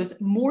windows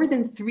more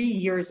than 3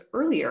 years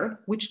earlier,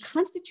 which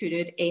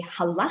constituted a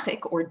halachic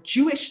or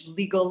Jewish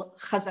legal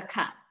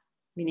chazakah,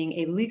 meaning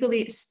a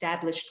legally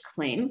established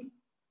claim,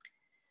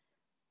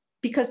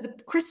 because the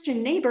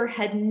Christian neighbor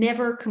had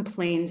never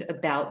complained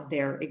about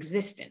their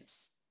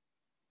existence.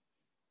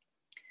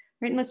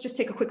 Right, and let's just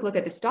take a quick look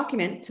at this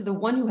document. To the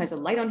one who has a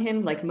light on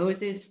him, like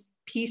Moses,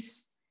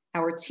 peace,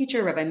 our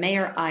teacher, Rabbi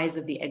Meir, eyes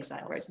of the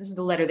exile. Right, so this is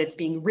the letter that's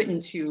being written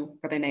to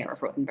Rabbi Meir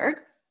of Rothenburg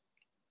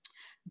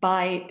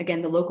by,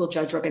 again, the local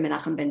judge, Rabbi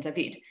Menachem ben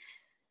David,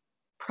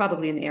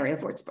 probably in the area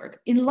of Würzburg.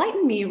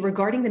 Enlighten me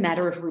regarding the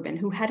matter of Reuben,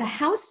 who had a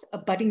house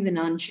abutting the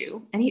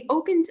non-Jew, and he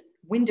opened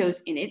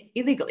windows in it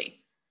illegally.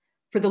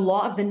 For the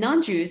law of the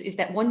non-Jews is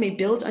that one may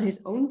build on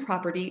his own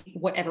property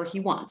whatever he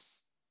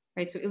wants.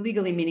 Right? So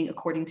illegally meaning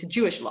according to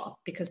Jewish law,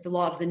 because the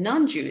law of the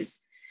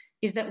non-Jews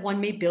is that one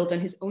may build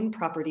on his own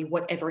property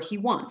whatever he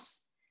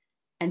wants.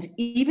 And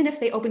even if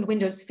they opened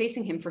windows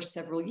facing him for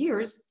several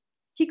years,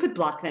 he could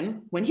block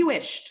them when he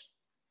wished,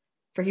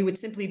 for he would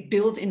simply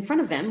build in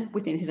front of them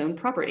within his own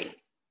property.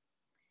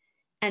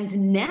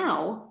 And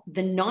now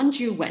the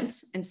non-Jew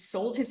went and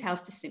sold his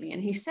house to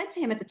Simeon. He said to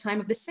him at the time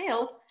of the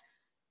sale,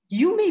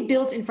 "You may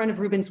build in front of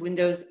Reuben's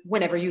windows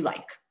whenever you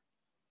like."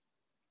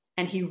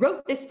 And he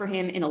wrote this for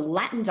him in a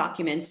Latin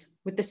document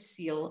with the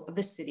seal of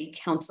the city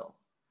council.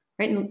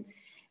 Right?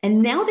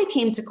 And now they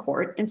came to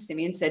court and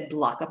Simeon said,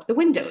 "Block up the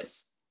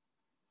windows."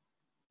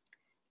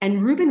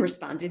 And Reuben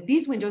responded,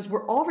 "These windows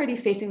were already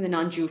facing the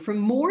non-Jew for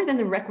more than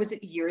the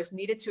requisite years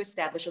needed to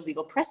establish a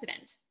legal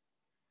precedent."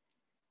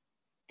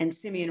 And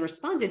Simeon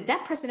responded,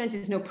 "That precedent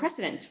is no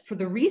precedent for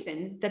the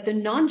reason that the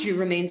non-Jew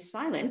remained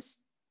silent,"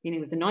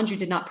 meaning that the non-Jew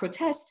did not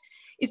protest,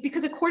 "is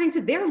because according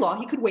to their law,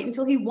 he could wait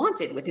until he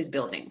wanted with his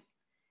building.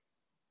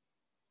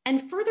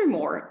 And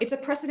furthermore, it's a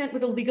precedent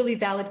with a legally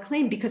valid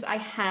claim because I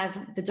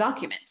have the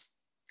documents."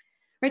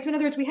 Right, so in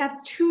other words, we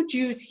have two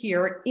Jews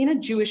here in a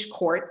Jewish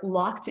court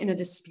locked in a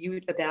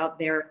dispute about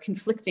their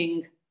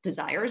conflicting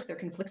desires, their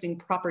conflicting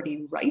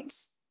property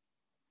rights,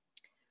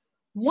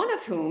 one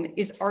of whom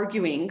is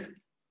arguing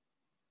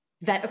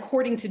that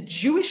according to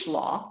Jewish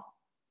law,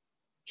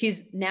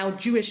 his now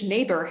Jewish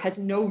neighbor has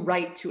no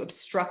right to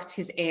obstruct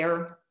his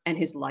air and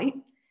his light,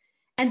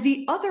 and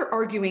the other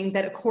arguing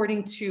that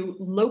according to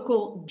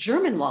local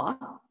German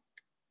law,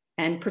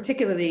 and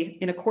particularly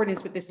in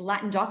accordance with this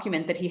Latin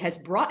document that he has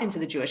brought into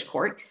the Jewish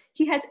court,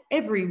 he has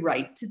every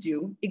right to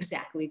do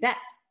exactly that.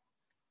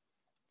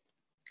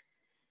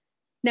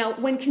 Now,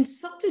 when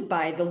consulted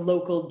by the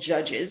local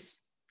judges,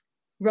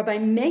 Rabbi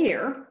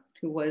Meir,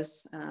 who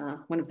was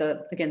one of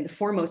the, again, the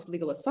foremost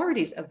legal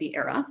authorities of the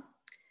era,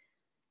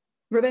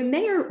 Rabbi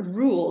Meir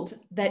ruled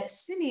that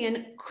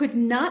Simeon could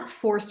not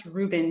force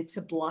Reuben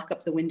to block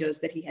up the windows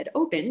that he had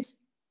opened,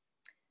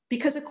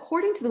 because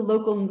according to the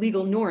local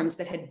legal norms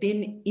that had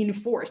been in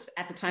force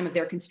at the time of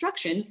their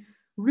construction,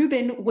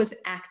 Reuben was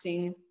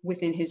acting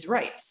within his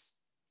rights.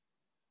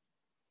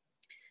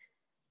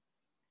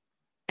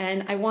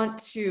 And I want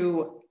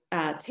to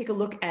take a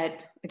look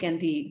at, again,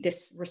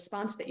 this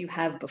response that you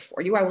have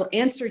before you. I will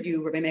answer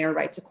you, Rabbi Meir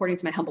writes, according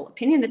to my humble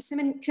opinion, that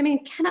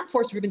Simeon cannot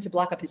force Reuben to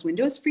block up his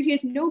windows, for he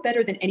is no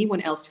better than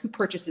anyone else who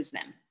purchases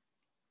them.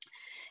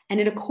 And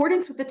in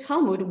accordance with the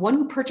Talmud, one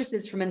who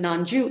purchases from a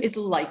non-Jew is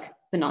like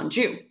the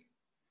non-Jew.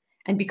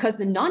 And because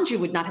the non-Jew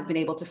would not have been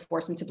able to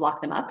force him to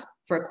block them up,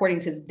 for according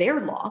to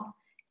their law,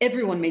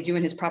 everyone may do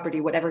in his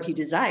property whatever he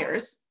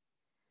desires,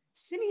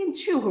 Simeon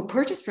too, who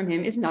purchased from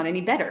him, is not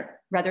any better.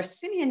 Rather,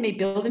 Simeon may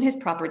build in his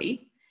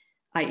property,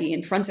 i.e.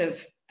 in front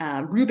of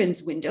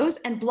Reuben's windows,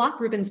 and block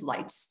Reuben's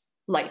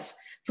light.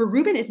 For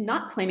Reuben is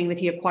not claiming that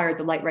he acquired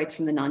the light rights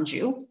from the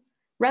non-Jew.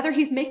 Rather,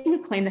 he's making a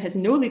claim that has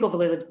no legal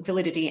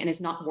validity and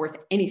is not worth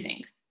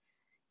anything.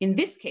 In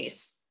this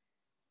case,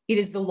 it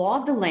is the law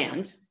of the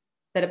land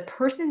that a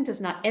person does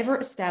not ever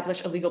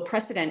establish a legal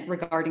precedent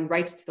regarding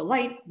rights to the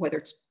light, whether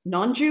it's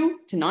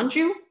non-Jew to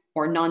non-Jew,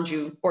 or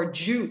non-Jew, or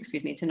Jew,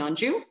 to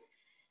non-Jew.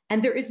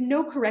 And there is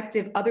no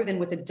corrective other than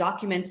with a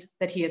document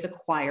that he has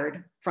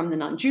acquired from the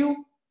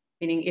non-Jew,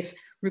 meaning if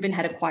Reuben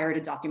had acquired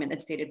a document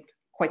that stated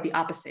quite the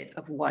opposite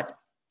of what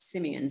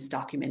Simeon's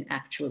document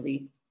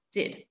actually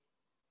did.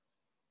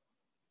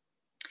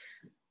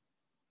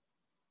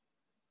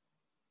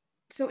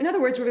 So in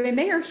other words, Rabbi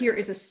Meir here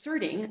is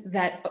asserting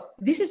that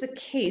this is a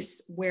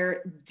case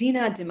where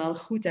dina de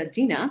malchuta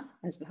dina,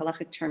 as the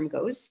halachic term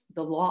goes,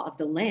 the law of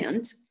the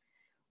land,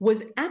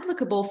 was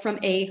applicable from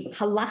a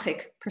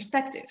halachic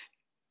perspective.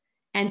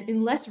 And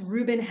unless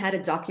Reuben had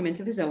a document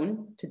of his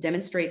own to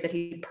demonstrate that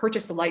he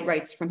purchased the light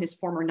rights from his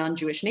former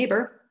non-Jewish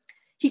neighbor,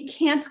 he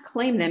can't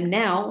claim them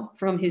now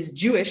from his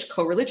Jewish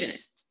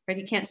co-religionists, right?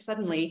 He can't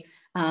suddenly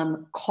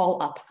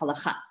call up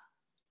halacha.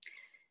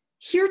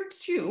 Here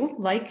too,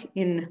 like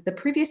in the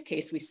previous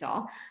case we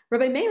saw,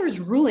 Rabbi Meir's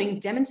ruling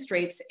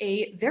demonstrates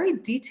a very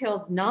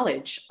detailed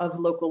knowledge of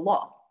local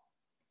law.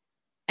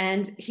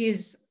 And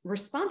his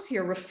response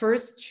here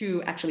refers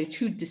to actually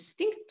two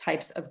distinct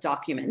types of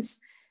documents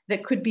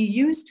that could be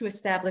used to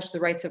establish the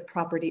rights of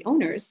property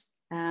owners.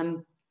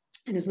 And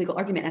his legal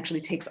argument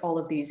actually takes all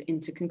of these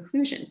into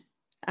consideration,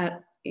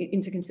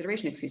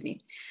 excuse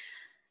me.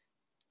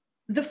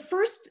 The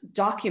first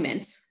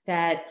document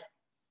that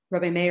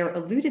Rabbi Meir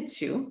alluded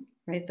to,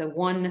 right, the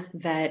one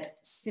that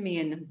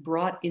Simeon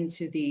brought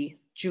into the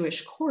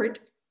Jewish court,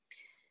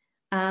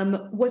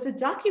 was a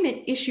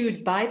document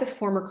issued by the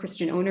former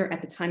Christian owner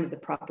at the time of the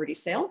property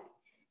sale.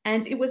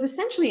 And it was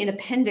essentially an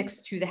appendix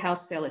to the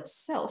house sale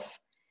itself.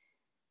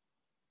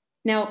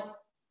 Now,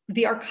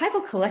 the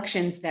archival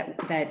collections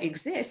that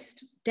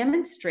exist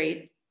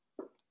demonstrate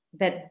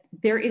that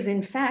there is,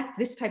 in fact,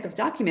 this type of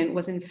document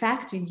was in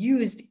fact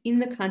used in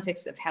the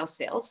context of house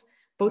sales,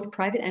 both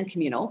private and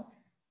communal,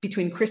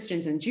 between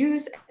Christians and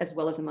Jews, as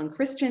well as among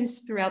Christians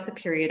throughout the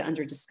period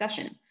under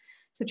discussion.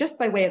 So just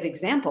by way of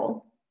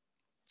example,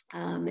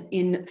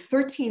 in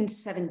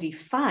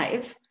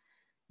 1375,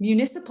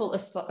 municipal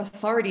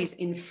authorities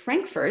in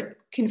Frankfurt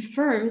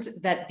confirmed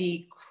that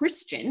the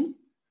Christian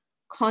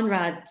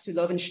Konrad zu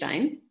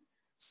Loewenstein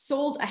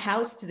sold a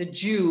house to the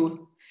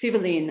Jew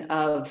Fivelin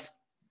of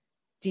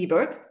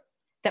Dieburg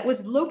that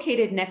was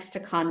located next to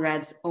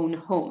Konrad's own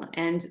home.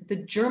 And the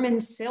German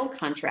sale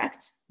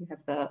contract, you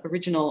have the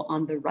original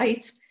on the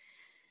right,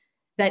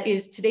 that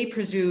is today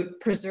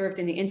preserved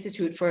in the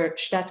Institute for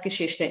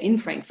Stadtgeschichte in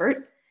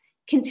Frankfurt,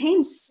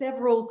 contains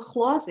several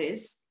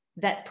clauses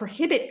that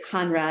prohibit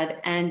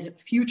Konrad and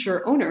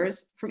future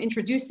owners from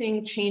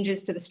introducing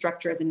changes to the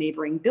structure of the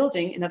neighboring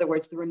building, in other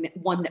words, the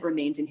one that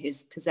remains in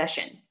his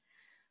possession.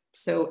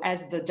 So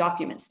as the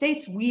document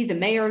states, we, the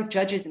mayor,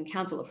 judges, and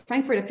council of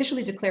Frankfurt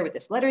officially declare with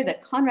this letter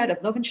that Konrad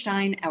of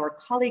Loewenstein, our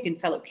colleague and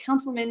fellow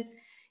councilman,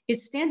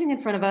 is standing in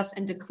front of us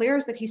and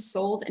declares that he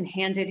sold and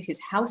handed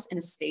his house and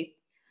estate,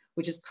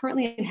 which is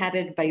currently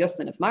inhabited by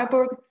Jocelyn of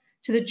Marburg,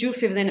 to the Jew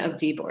Fivelin of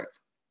Dieburg.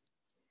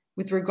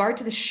 With regard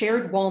to the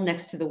shared wall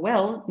next to the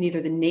well,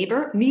 neither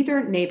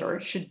neighbor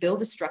should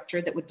build a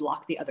structure that would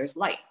block the other's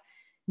light.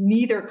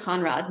 Neither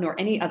Konrad nor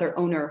any other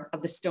owner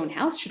of the stone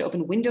house should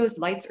open windows,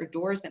 lights, or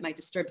doors that might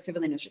disturb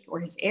Fivelin or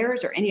his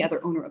heirs or any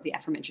other owner of the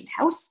aforementioned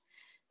house.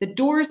 The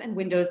doors and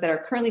windows that are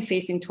currently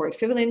facing toward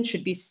Fivelin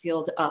should be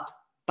sealed up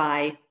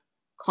by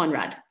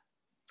Konrad.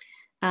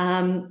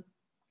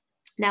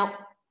 Now,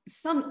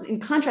 in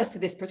contrast to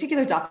this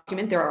particular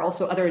document, there are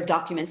also other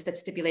documents that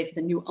stipulate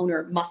the new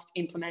owner must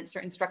implement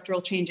certain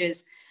structural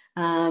changes,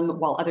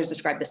 while others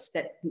describe this,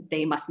 that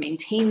they must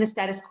maintain the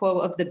status quo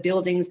of the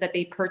buildings that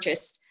they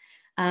purchased.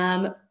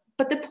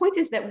 But the point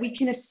is that we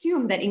can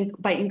assume that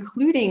by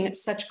including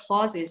such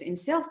clauses in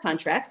sales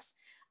contracts,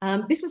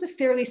 this was a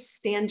fairly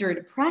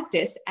standard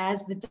practice,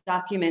 as the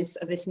documents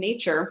of this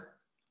nature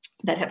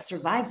that have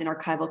survived in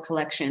archival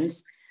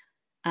collections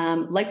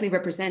likely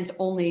represent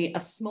only a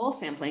small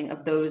sampling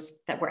of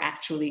those that were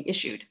actually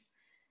issued.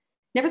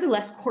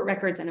 Nevertheless, court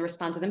records and the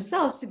responsa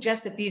themselves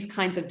suggest that these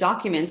kinds of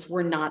documents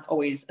were not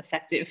always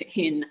effective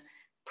in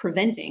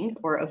preventing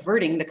or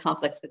averting the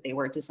conflicts that they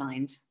were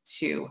designed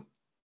to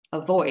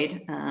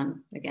avoid,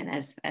 again,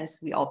 as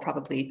we all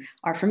probably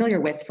are familiar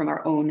with from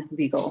our own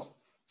legal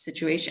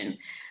situation.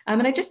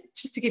 And I just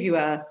to give you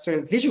a sort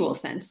of visual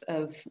sense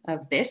of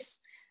this,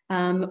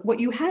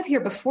 what you have here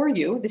before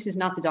you, this is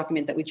not the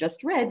document that we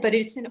just read, but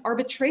it's an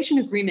arbitration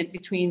agreement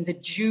between the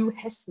Jew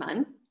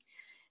Hesman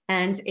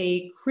and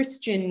a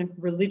Christian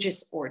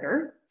religious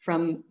order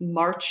from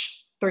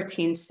March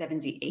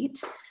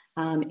 1378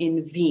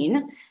 in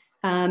Wien.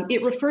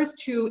 It refers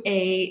to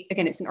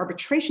again, it's an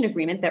arbitration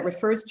agreement that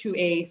refers to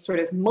a sort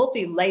of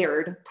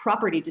multi-layered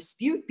property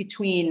dispute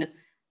between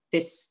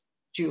this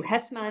Jew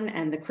Hesman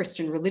and the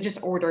Christian religious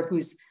order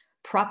whose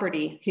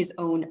property his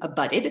own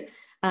abutted.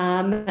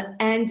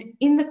 And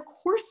in the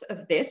course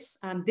of this,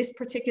 this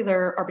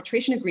particular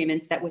arbitration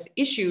agreement that was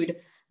issued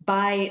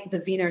by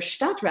the Wiener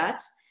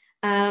Stadtrat,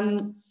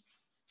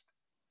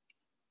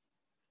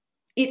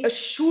 it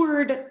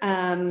assured,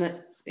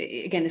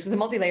 again, this was a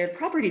multi-layered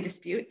property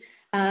dispute,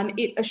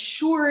 it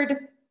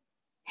assured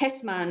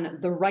Hesman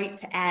the right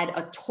to add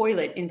a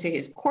toilet into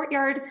his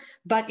courtyard,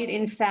 but it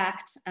in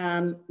fact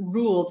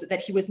ruled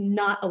that he was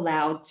not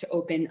allowed to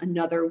open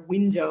another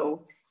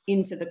window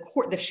into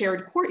the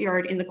shared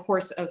courtyard in the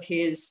course of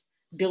his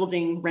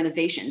building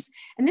renovations.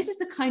 And this is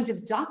the kind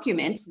of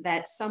document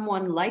that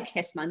someone like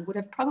Hesman would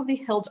have probably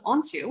held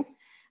onto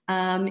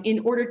in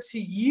order to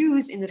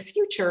use in the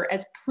future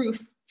as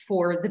proof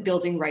for the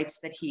building rights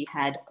that he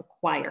had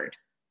acquired.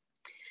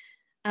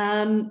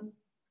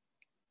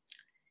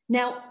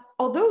 Now,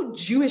 although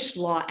Jewish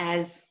law,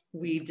 as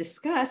we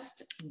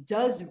discussed,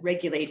 does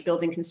regulate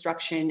building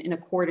construction in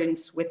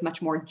accordance with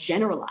much more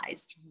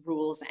generalized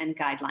rules and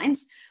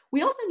guidelines,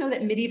 we also know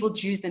that medieval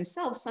Jews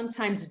themselves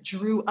sometimes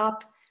drew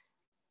up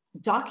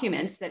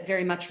documents that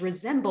very much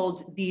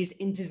resembled these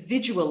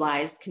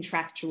individualized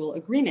contractual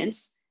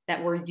agreements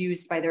that were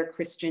used by their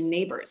Christian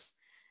neighbors.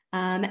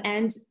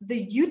 And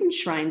the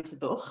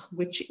Judenschreinsbuch,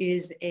 which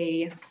is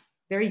a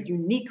very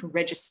unique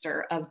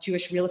register of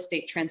Jewish real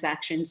estate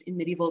transactions in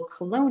medieval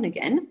Cologne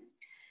again,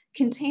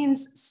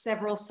 contains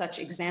several such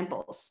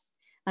examples.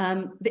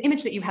 The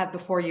image that you have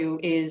before you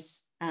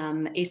is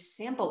a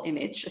sample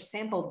image, a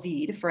sample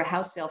deed for a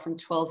house sale from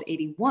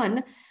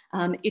 1281.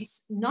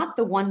 It's not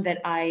the one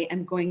that I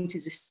am going to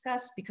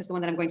discuss, because the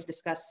one that I'm going to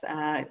discuss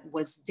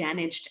was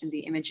damaged and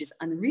the image is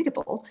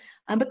unreadable.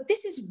 But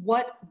this is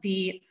what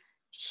the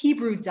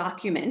Hebrew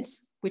document,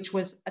 which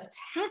was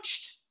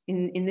attached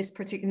in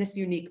this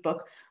unique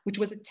book, which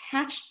was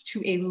attached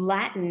to a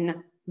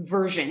Latin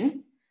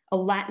version, a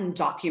Latin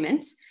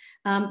document.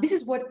 This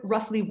is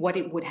roughly what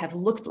it would have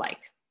looked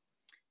like.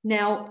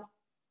 Now,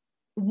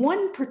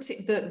 one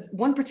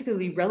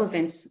particularly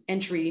relevant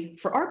entry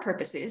for our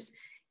purposes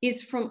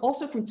is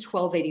also from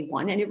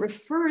 1281, and it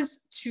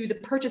refers to the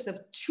purchase of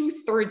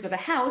 2/3 of a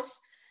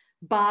house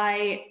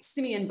by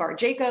Simeon bar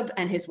Jacob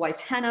and his wife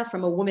Hannah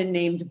from a woman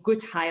named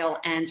Gutheil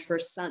and her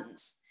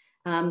sons.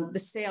 The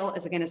sale,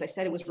 as I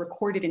said, it was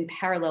recorded in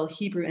parallel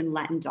Hebrew and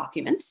Latin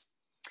documents.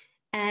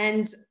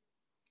 And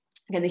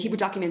again, the Hebrew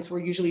documents were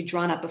usually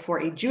drawn up before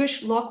a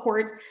Jewish law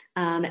court,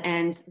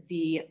 and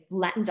the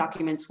Latin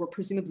documents were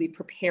presumably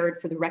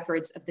prepared for the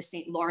records of the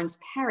St. Lawrence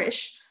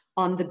parish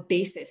on the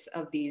basis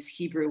of these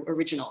Hebrew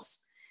originals.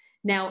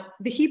 Now,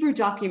 the Hebrew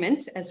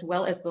document, as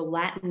well as the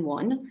Latin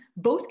one,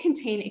 both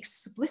contain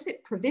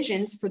explicit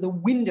provisions for the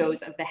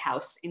windows of the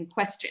house in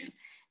question.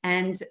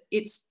 And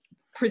it's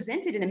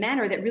presented in a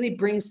manner that really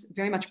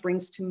very much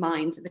brings to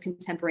mind the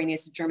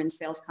contemporaneous German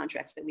sales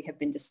contracts that we have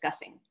been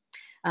discussing.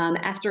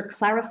 After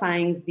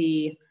clarifying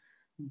the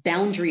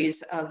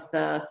boundaries of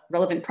the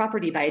relevant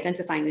property by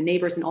identifying the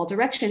neighbors in all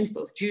directions,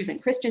 both Jews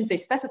and Christians, they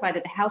specify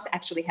that the house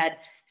actually had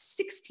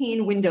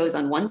 16 windows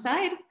on one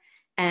side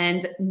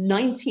and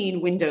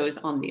 19 windows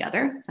on the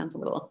other. Sounds a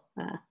little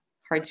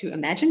hard to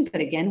imagine,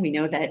 but again, we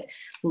know that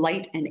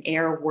light and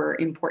air were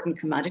important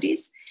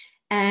commodities.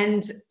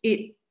 And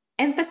it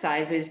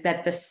emphasizes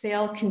that the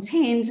sale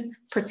pertained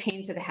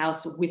to the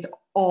house with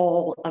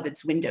all of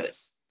its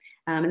windows.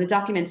 And the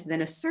documents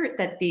then assert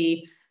that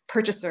the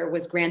purchaser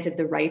was granted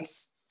the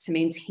rights to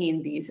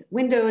maintain these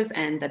windows,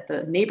 and that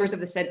the neighbors of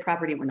the said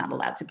property were not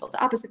allowed to build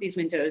opposite these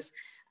windows,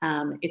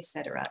 et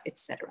cetera, et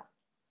cetera.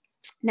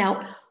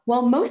 Now,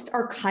 while most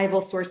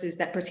archival sources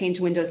that pertain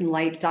to windows and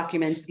light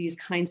document these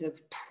kinds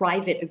of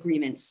private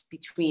agreements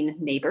between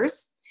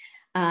neighbors,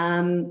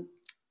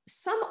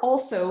 some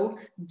also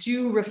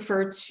do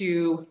refer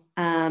to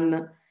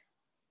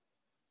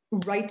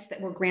rights that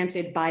were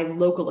granted by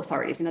local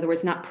authorities. In other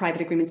words, not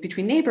private agreements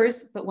between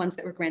neighbors, but ones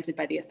that were granted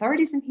by the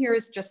authorities. And here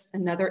is just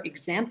another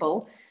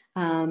example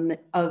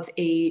of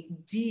a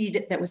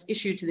deed that was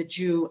issued to the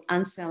Jew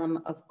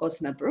Anselm of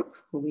Osnabrück,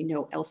 who we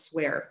know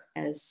elsewhere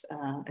as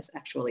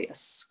actually a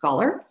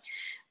scholar,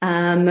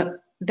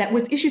 that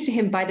was issued to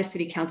him by the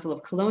City Council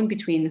of Cologne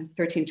between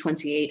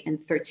 1328 and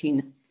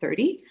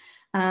 1330.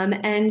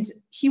 And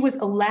he was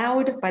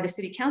allowed by the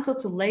City Council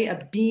to lay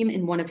a beam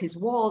in one of his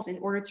walls in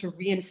order to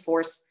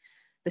reinforce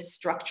the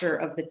structure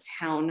of the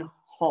town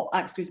hall.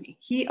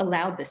 He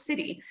allowed the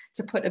city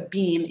to put a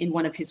beam in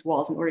one of his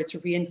walls in order to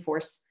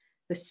reinforce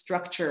the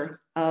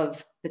structure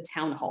of the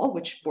town hall,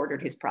 which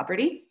bordered his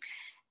property.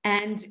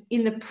 And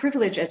in the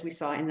privilege, as we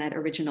saw in that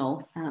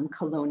original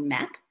Cologne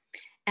map,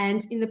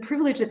 and in the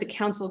privilege that the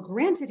council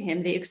granted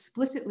him, they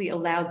explicitly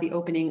allowed the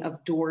opening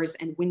of doors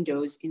and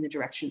windows in the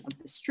direction of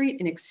the street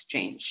in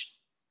exchange.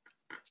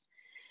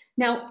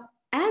 Now,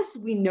 as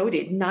we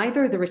noted,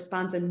 neither the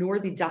responsa nor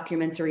the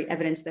documentary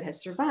evidence that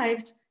has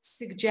survived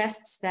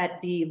suggests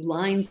that the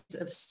lines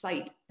of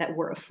sight that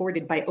were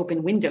afforded by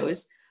open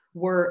windows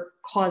were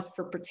cause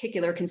for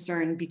particular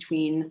concern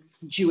between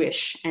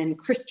Jewish and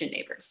Christian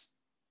neighbors,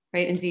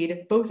 right?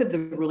 Indeed, both of the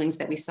rulings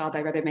that we saw by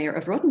Rebbe Meir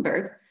of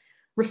Rothenburg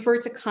refer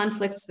to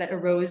conflicts that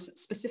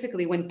arose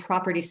specifically when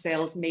property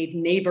sales made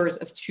neighbors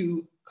of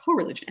two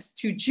co-religionists,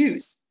 two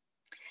Jews.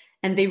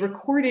 And they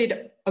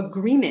recorded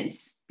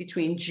agreements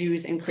between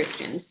Jews and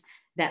Christians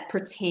that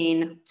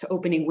pertain to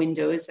opening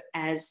windows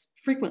as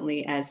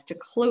frequently as to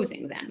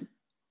closing them.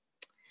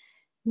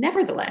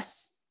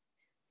 Nevertheless,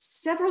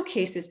 several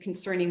cases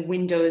concerning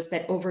windows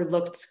that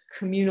overlooked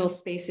communal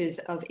spaces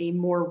of a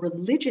more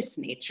religious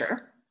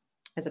nature,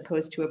 as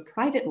opposed to a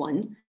private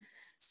one,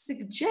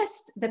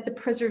 suggest that the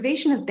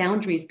preservation of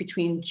boundaries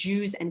between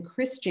Jews and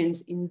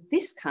Christians in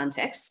this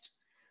context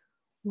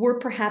were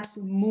perhaps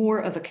more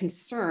of a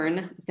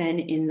concern than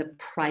in the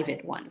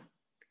private one.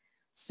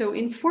 So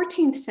in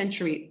 14th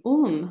century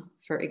Ulm,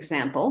 for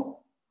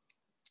example,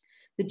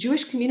 the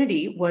Jewish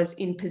community was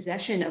in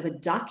possession of a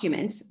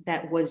document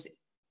that was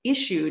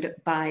issued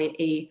by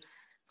a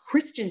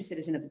Christian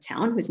citizen of the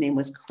town, whose name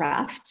was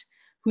Kraft,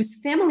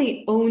 whose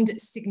family owned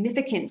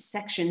significant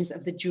sections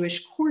of the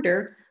Jewish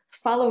quarter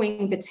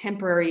following the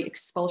temporary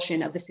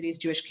expulsion of the city's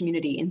Jewish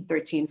community in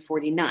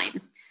 1349.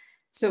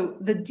 So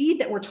the deed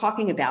that we're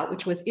talking about,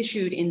 which was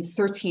issued in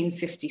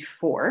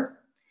 1354,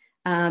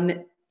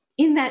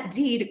 in that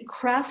deed,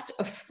 Kraft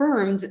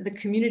affirmed the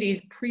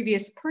community's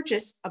previous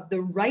purchase of the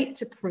right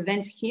to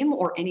prevent him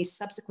or any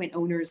subsequent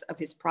owners of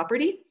his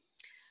property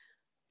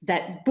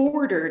that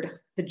bordered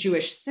the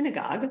Jewish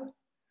synagogue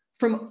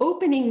from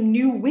opening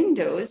new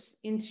windows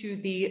into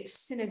the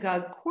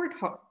synagogue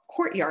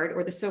courtyard,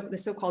 or the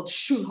so-called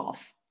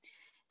Schulhof.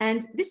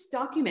 And this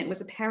document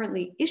was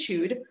apparently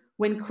issued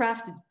when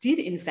Kraft did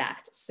in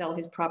fact sell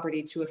his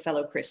property to a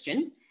fellow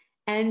Christian.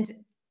 And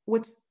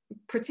what's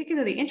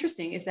particularly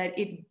interesting is that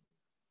it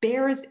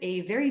bears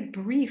a very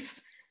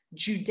brief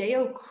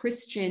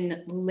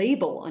Judeo-Christian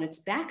label on its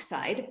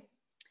backside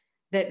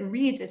that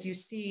reads, as you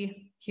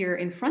see here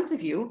in front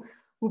of you,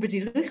 über die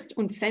Licht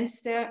und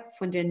Fenster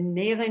von der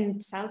näheren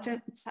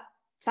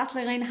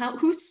Zattlerin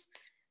Haus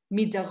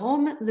mit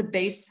darum le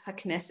Beis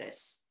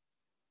HaKnesses.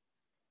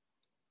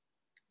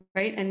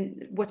 Right,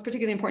 and what's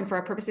particularly important for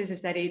our purposes is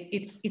that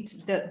it's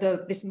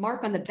this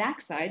mark on the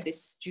backside,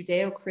 this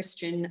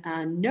Judeo-Christian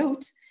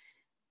note,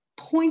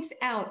 points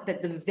out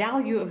that the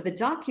value of the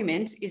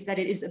document is that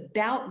it is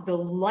about the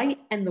light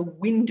and the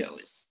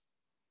windows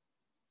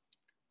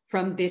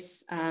from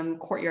this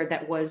courtyard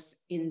that was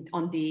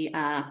on the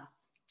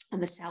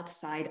south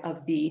side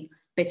of the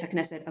Beit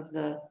HaKnesset, of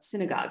the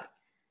synagogue.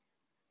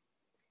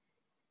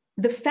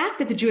 The fact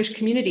that the Jewish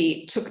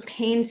community took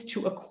pains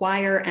to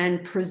acquire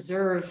and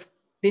preserve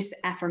this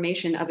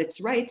affirmation of its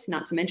rights,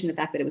 not to mention the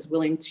fact that it was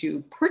willing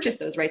to purchase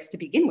those rights to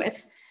begin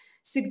with,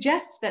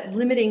 suggests that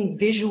limiting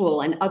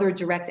visual and other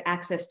direct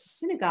access to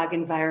synagogue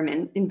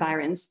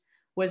environs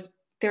was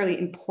fairly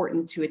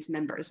important to its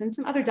members. And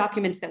some other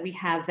documents that we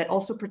have that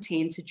also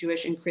pertain to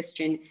Jewish and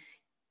Christian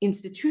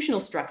institutional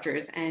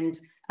structures and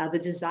the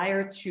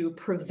desire to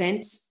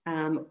prevent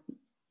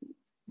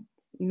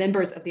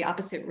members of the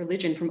opposite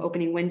religion from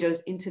opening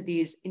windows into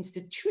these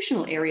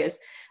institutional areas,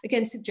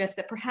 again, suggest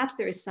that perhaps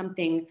there is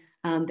something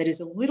that is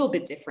a little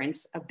bit different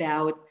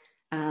about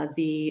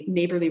the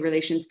neighborly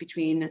relations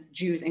between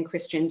Jews and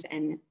Christians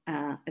and,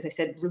 as I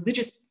said,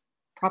 religious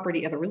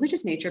property of a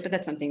religious nature, but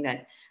that's something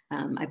that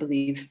I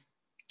believe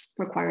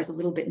requires a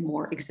little bit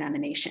more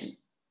examination.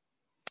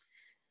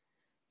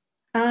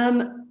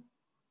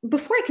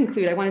 Before I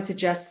conclude, I wanted to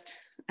just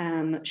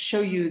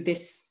show you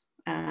this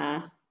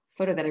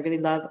photo that I really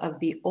love of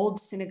the old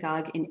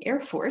synagogue in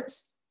Erfurt,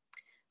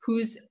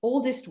 whose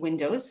oldest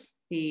windows,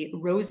 the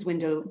rose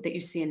window that you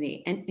see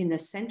in the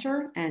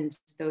center and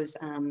those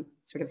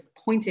sort of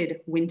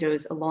pointed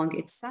windows along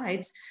its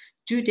sides,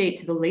 do date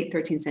to the late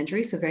 13th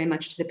century, so very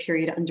much to the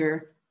period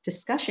under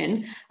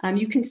discussion.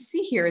 You can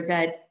see here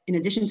that in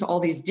addition to all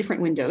these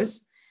different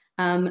windows,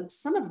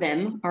 some of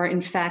them are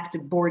in fact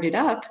boarded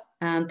up,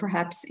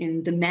 perhaps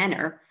in the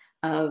manner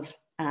of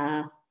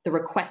the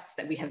requests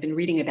that we have been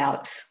reading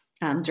about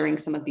during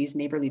some of these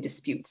neighborly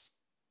disputes.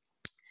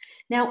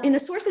 Now, in the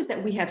sources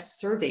that we have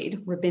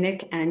surveyed,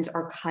 rabbinic and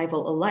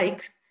archival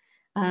alike,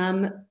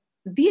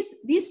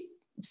 these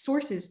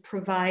sources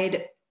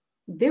provide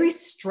very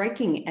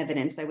striking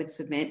evidence, I would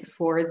submit,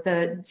 for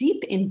the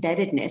deep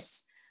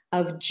embeddedness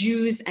of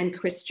Jews and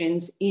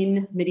Christians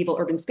in medieval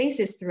urban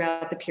spaces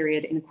throughout the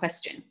period in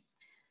question.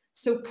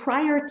 So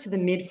prior to the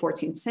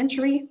mid-14th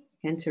century,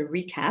 and to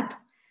recap,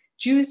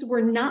 Jews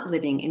were not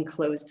living in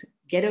closed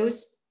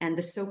ghettos, and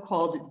the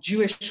so-called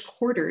Jewish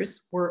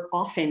quarters were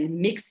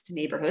often mixed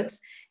neighborhoods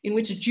in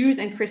which Jews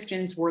and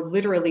Christians were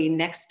literally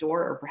next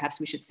door, or perhaps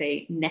we should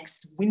say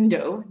next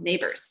window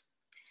neighbors.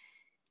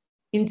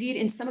 Indeed,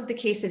 in some of the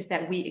cases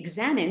that we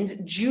examined,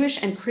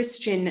 Jewish and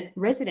Christian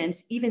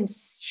residents even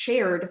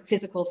shared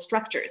physical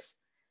structures.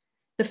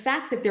 The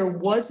fact that there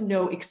was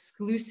no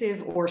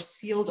exclusive or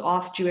sealed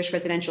off Jewish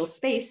residential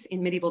space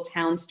in medieval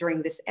towns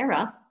during this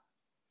era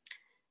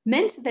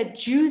meant that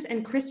Jews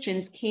and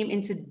Christians came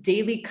into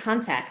daily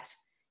contact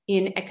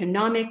in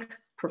economic,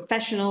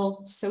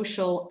 professional,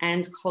 social,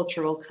 and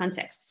cultural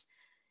contexts.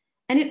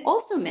 And it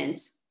also meant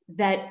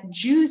that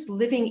Jews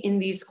living in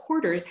these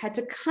quarters had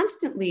to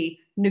constantly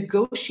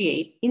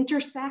negotiate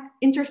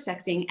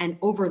intersecting and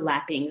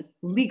overlapping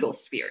legal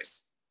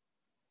spheres.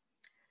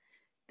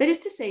 That is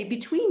to say,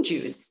 between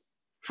Jews,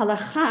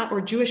 halakha, or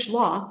Jewish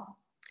law,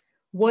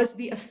 was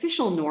the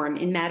official norm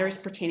in matters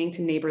pertaining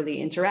to neighborly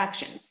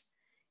interactions.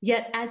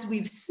 Yet, as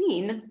we've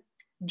seen,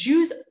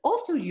 Jews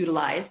also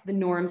utilized the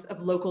norms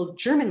of local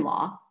German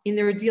law in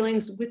their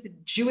dealings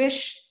with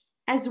Jewish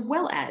as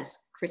well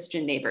as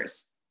Christian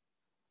neighbors.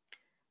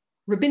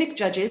 Rabbinic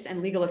judges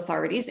and legal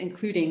authorities,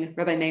 including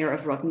Rabbi Meir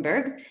of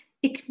Rothenburg,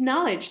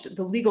 acknowledged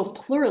the legal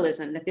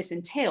pluralism that this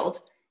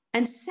entailed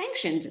and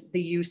sanctioned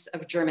the use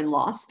of German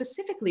law,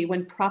 specifically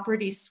when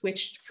property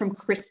switched from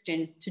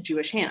Christian to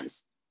Jewish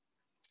hands.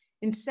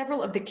 In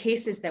several of the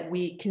cases that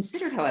we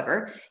considered,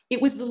 however,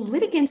 it was the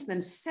litigants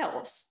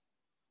themselves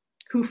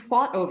who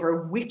fought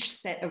over which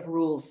set of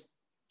rules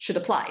should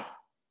apply.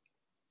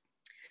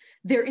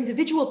 Their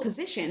individual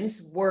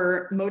positions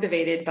were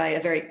motivated by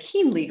a very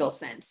keen legal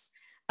sense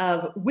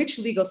of which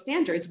legal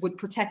standards would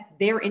protect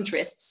their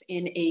interests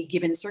in a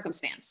given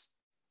circumstance.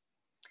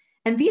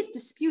 And these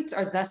disputes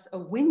are thus a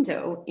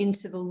window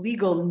into the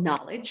legal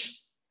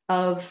knowledge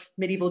of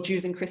medieval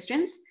Jews and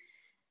Christians,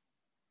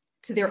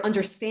 to their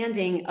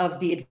understanding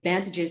of the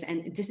advantages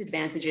and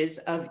disadvantages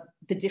of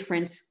the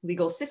different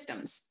legal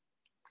systems.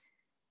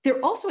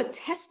 They're also a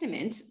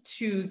testament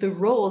to the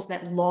roles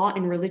that law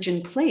and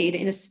religion played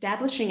in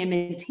establishing and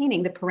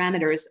maintaining the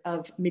parameters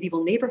of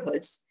medieval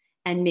neighborhoods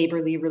and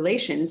neighborly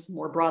relations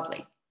more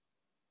broadly.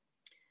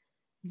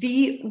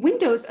 The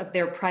windows of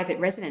their private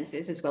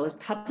residences, as well as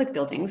public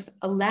buildings,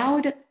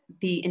 allowed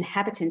the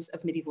inhabitants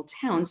of medieval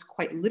towns,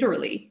 quite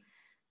literally,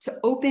 to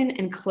open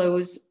and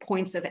close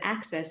points of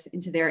access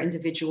into their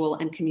individual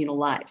and communal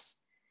lives.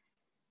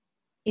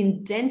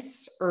 In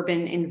dense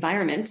urban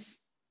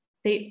environments,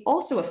 they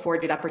also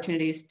afforded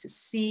opportunities to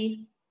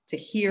see, to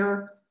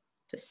hear,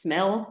 to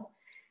smell,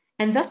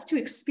 and thus to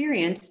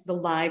experience the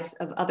lives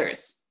of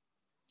others.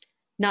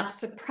 Not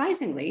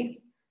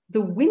surprisingly, the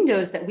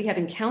windows that we have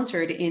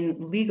encountered in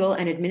legal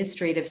and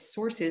administrative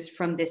sources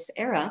from this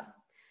era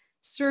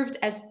served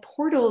as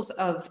portals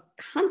of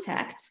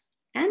contact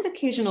and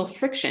occasional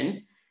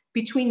friction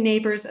between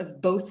neighbors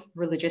of both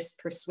religious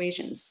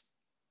persuasions.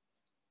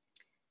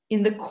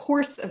 In the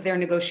course of their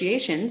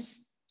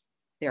negotiations,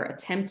 their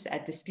attempts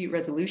at dispute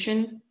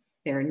resolution,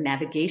 their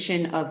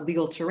navigation of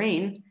legal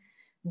terrain,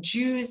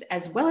 Jews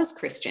as well as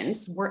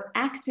Christians were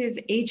active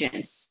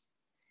agents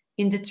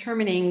in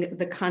determining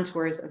the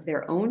contours of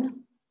their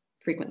own,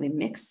 frequently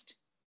mixed,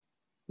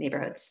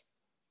 neighborhoods.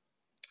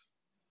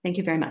 Thank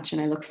you very much,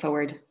 and I look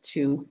forward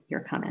to your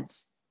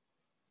comments.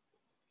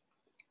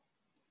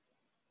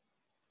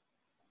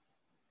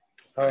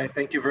 Hi,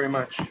 thank you very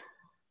much.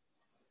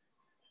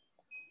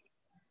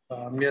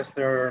 Yes,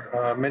 there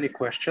are many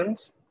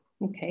questions.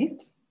 Okay.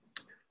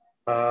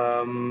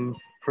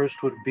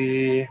 First would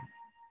be,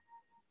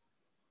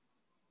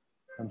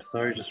 I'm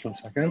sorry, just one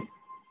second.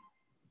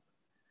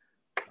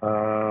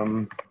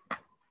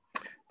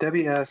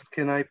 Debbie asked,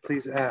 can I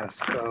please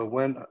ask,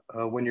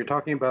 when you're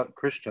talking about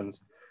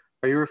Christians,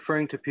 are you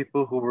referring to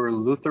people who were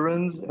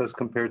Lutherans as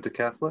compared to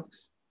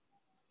Catholics?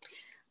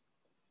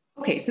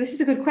 Okay, so this is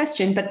a good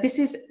question, but this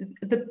is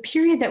the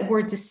period that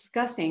we're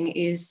discussing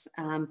is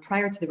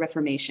prior to the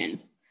Reformation.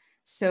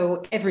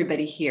 So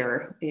everybody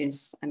here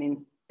is, I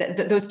mean,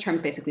 those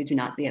terms basically do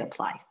not yet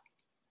apply.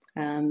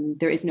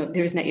 There is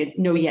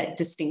no yet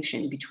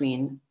distinction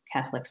between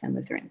Catholics and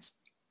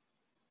Lutherans.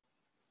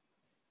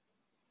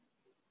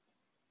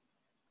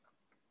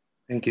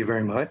 Thank you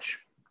very much.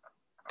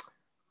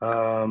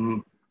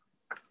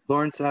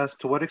 Lawrence asked,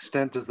 to what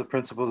extent does the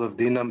principle of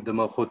dinam de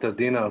malchuta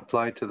dina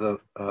apply to the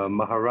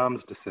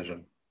Maharam's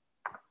decision?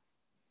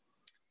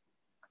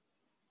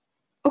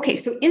 Okay,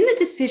 so in the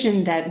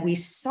decision that we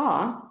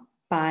saw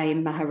by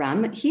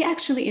Maharam, he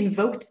actually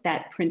invoked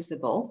that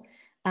principle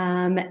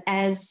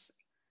as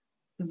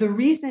the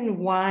reason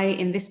why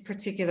in this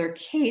particular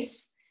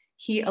case,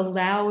 he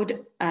allowed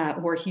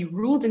or he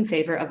ruled in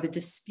favor of the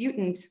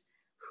disputant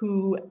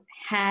who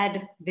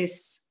had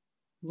this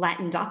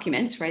Latin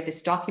document, right?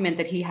 This document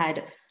that he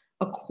had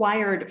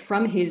acquired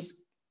from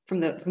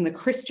the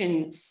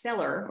Christian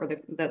seller or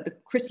the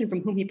Christian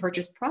from whom he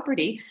purchased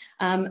property,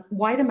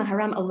 why the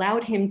Maharam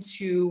allowed him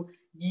to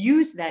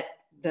use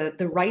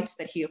the rights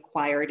that he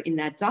acquired in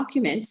that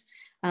document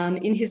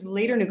in his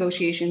later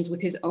negotiations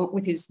with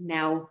his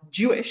now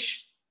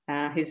Jewish,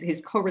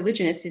 his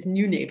co-religionist, his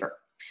new neighbor.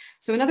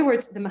 So in other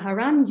words, the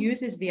Maharam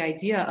uses the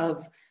idea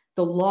of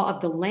the law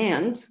of the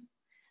land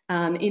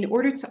in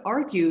order to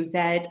argue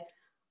that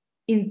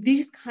in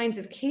these kinds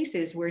of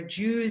cases where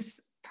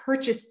Jews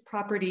purchased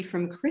property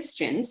from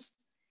Christians,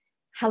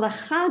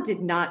 halakha did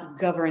not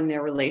govern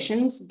their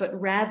relations, but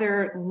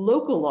rather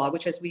local law,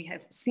 which as we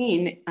have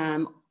seen,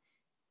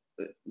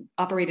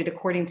 operated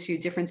according to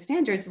different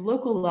standards,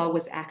 local law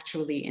was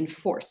actually in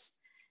force.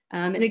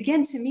 And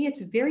again, to me,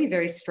 it's very,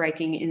 very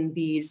striking in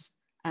these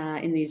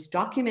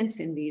documents,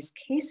 in these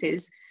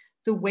cases,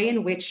 the way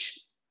in which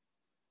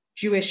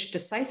Jewish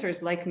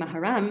decisors like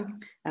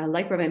Maharam,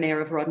 like Rabbi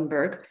Meir of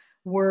Rodenburg,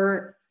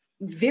 were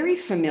very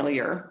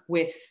familiar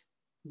with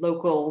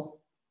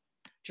local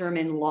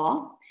German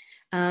law,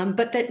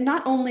 but that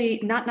not only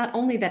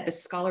that the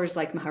scholars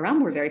like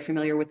Maharam were very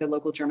familiar with the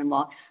local German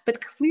law,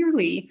 but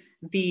clearly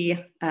the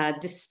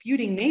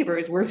disputing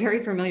neighbors were very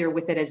familiar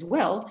with it as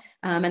well,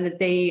 and that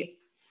they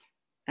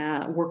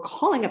were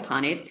calling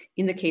upon it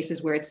in the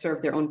cases where it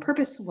served their own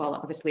purpose, while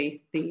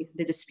obviously the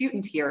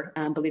disputant here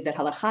believed that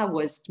halakha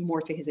was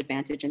more to his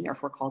advantage and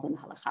therefore called on the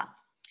halakha.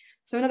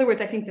 So in other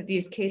words, I think that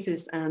these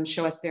cases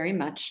show us very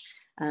much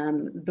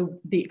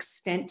the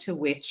extent to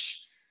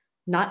which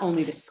not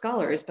only the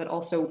scholars, but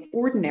also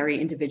ordinary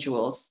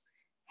individuals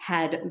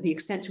had the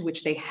extent to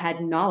which they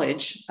had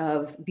knowledge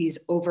of these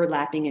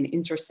overlapping and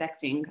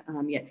intersecting,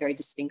 yet very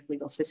distinct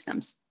legal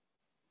systems.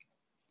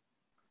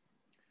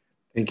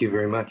 Thank you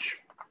very much.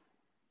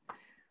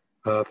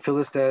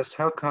 Phyllis asked,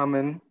 how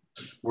common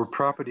were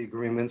property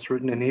agreements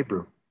written in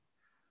Hebrew?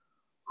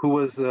 Who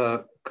was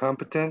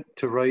competent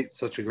to write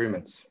such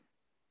agreements?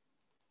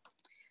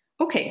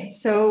 Okay,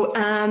 so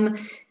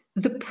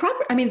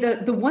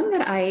the one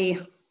that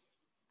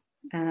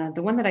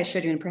I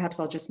showed you, and perhaps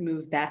I'll just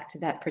move back to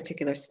that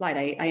particular slide.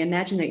 I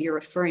imagine that you're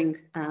referring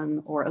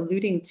or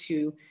alluding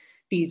to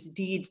these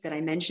deeds that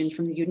I mentioned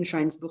from the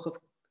Judenschrein's Book of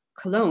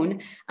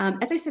Cologne.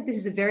 As I said, this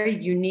is a very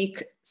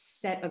unique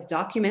set of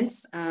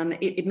documents.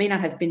 It may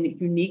not have been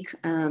unique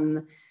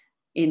in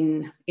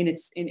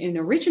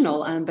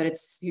original, but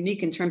it's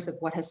unique in terms of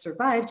what has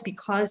survived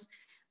because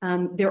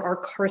there are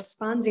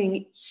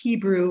corresponding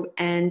Hebrew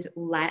and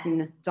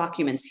Latin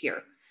documents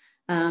here.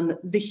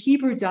 The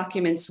Hebrew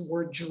documents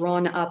were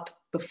drawn up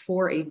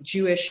before a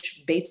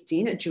Jewish Beit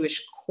Din, a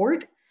Jewish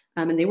court,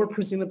 and they were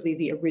presumably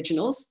the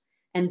originals,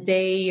 and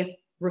they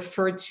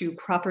referred to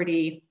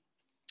property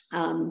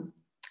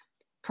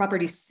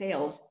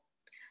sales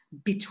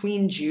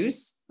between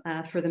Jews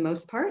for the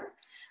most part.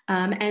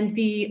 And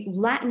the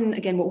Latin,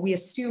 again, what we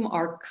assume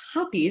are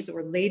copies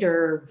or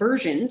later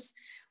versions,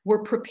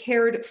 were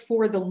prepared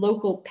for the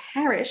local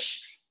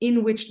parish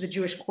in which the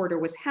Jewish quarter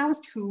was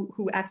housed,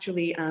 who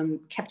actually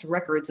kept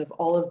records of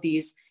all of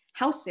these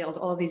house sales,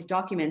 all of these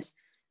documents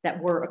that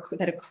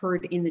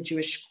occurred in the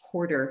Jewish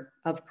quarter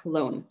of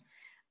Cologne.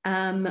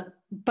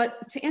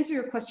 But to answer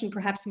your question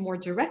perhaps more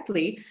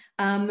directly,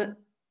 when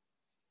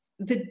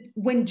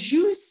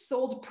Jews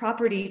sold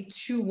property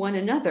to one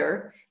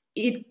another,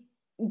 it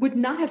would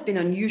not have been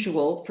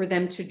unusual for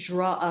them to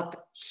draw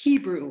up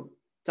Hebrew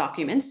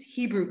documents,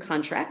 Hebrew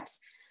contracts.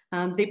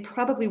 They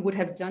probably would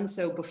have done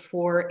so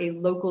before a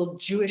local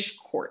Jewish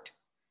court.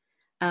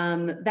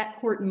 That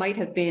court might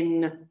have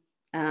been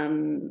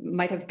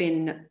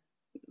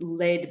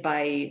led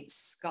by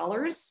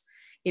scholars.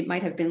 It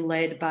might have been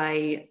led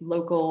by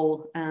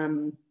local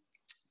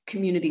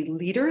community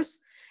leaders,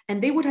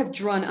 and they would have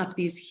drawn up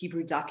these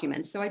Hebrew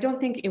documents. So I don't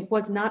think it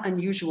was not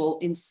unusual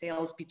in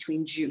sales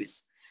between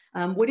Jews.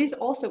 What is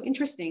also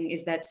interesting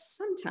is that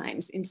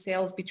sometimes in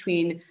sales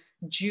between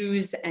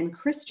Jews and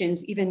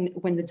Christians, even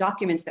when the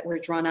documents that were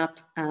drawn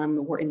up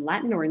were in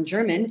Latin or in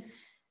German,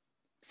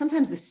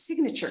 sometimes the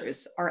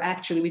signatures are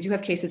actually, we do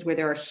have cases where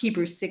there are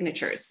Hebrew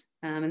signatures.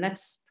 And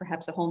that's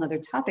perhaps a whole nother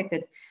topic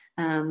that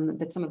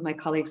some of my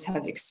colleagues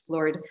have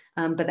explored,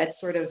 but that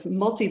sort of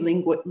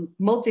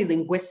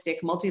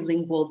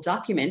multilingual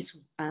documents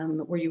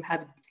where you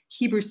have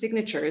Hebrew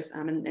signatures,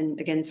 and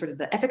again, sort of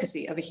the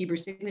efficacy of a Hebrew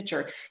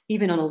signature,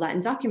 even on a Latin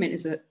document,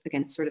 is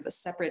again, sort of a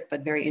separate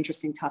but very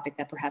interesting topic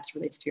that perhaps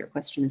relates to your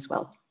question as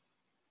well.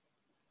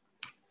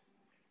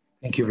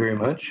 Thank you very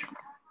much.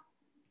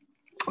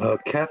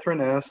 Catherine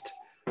asked,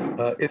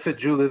 if a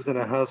Jew lives in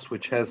a house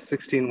which has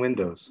 16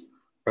 windows,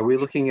 are we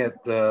looking at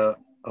a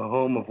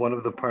home of one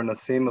of the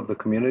parnasim of the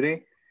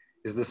community?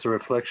 Is this a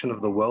reflection of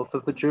the wealth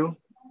of the Jew?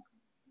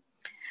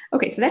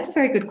 Okay, so that's a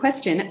very good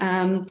question.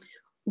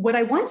 What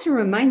I want to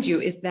remind you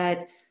is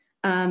that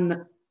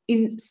in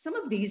some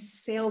of these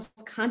sales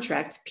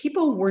contracts,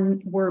 people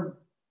were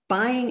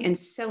buying and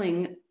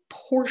selling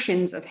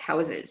portions of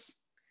houses,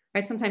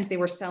 right? Sometimes they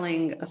were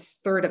selling a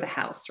third of a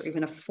house, or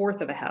even a fourth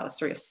of a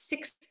house, or a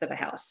sixth of a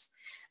house.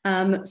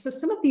 So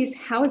some of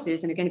these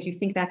houses, and again, if you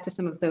think back to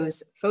some of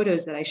those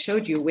photos that I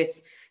showed you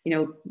with,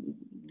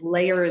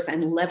 layers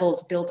and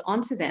levels built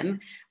onto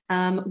them,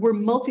 were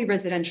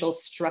multi-residential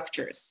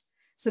structures.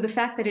 So the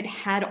fact that it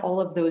had all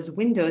of those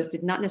windows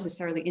did not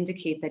necessarily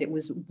indicate that it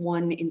was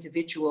one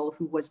individual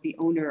who was the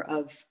owner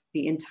of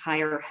the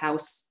entire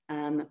house,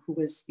 who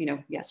was,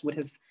 yes, would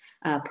have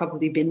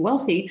probably been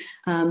wealthy.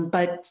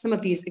 But some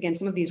of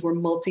these were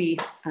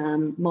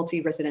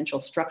multi-residential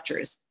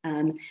structures,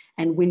 and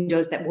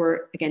windows that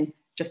were, again,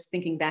 just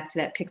thinking back to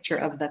that picture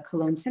of the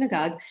Cologne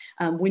synagogue,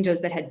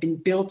 windows that had been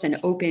built and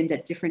opened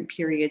at different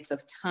periods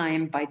of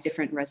time by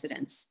different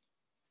residents.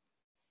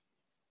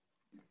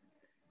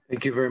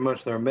 Thank you very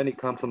much. There are many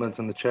compliments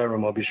in the chat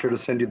room. I'll be sure to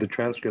send you the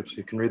transcripts so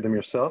you can read them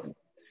yourself.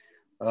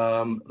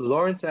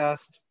 Lawrence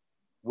asked,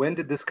 when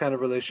did this kind of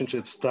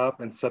relationship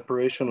stop and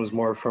separation was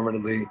more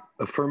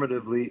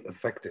affirmatively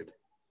affected?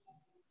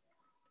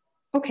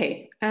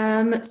 Okay,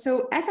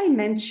 so as I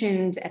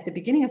mentioned at the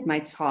beginning of my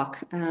talk,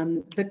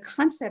 the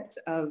concept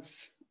of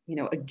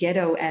a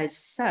ghetto as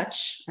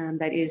such,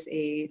 that is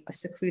a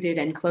secluded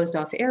and closed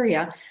off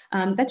area,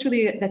 that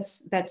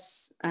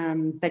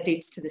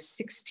dates to the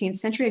 16th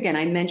century. Again,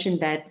 I mentioned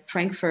that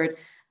Frankfurt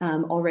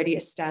already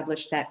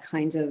established that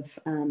kind of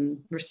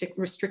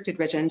restricted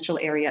residential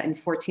area in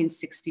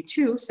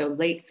 1462, so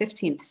late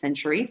 15th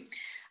century.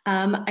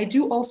 I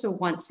do also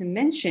want to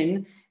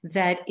mention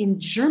that in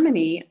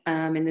Germany,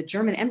 in the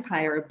German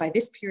Empire, by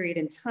this period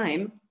in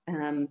time,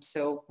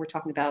 so we're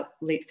talking about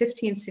late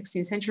 15th,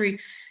 16th century,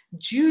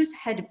 Jews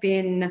had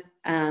been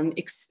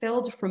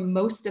expelled from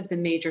most of the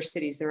major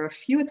cities. There are a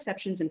few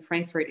exceptions, and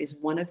Frankfurt is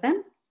one of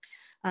them.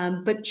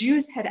 But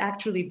Jews had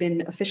actually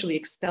been officially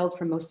expelled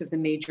from most of the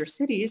major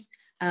cities.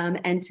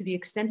 And to the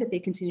extent that they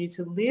continued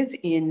to live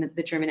in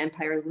the German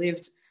Empire,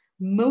 lived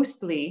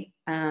mostly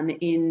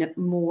in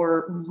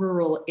more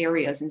rural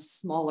areas, in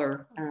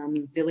smaller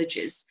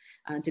villages,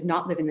 did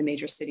not live in the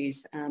major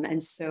cities.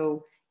 And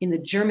so in the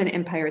German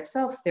Empire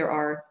itself, there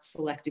are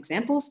select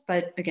examples,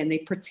 but again, they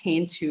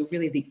pertain to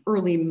really the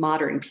early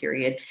modern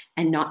period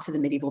and not to the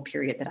medieval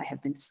period that I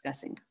have been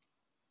discussing.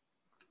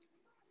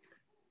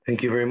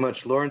 Thank you very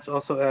much. Lawrence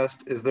also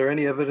asked, is there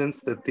any evidence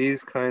that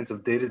these kinds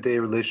of day-to-day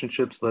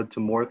relationships led to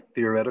more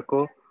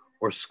theoretical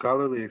or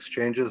scholarly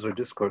exchanges or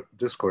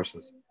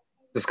discussions?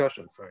 So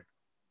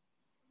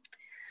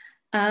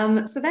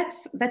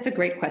that's a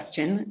great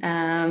question.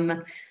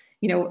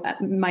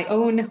 My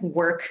own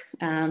work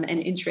and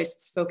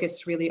interests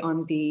focus really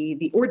on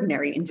the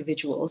ordinary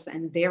individuals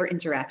and their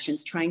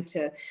interactions, trying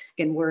to,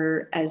 again,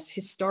 as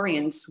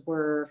historians,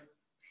 we're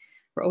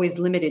always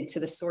limited to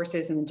the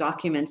sources and the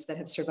documents that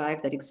have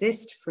survived, that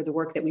exist for the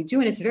work that we do.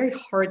 And it's very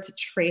hard to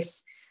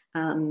trace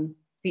the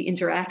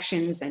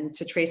interactions and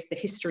to trace the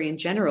history in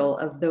general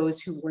of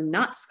those who were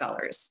not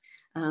scholars.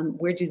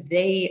 Where do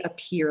they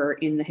appear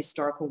in the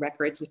historical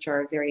records, which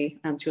are very,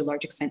 to a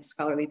large extent,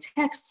 scholarly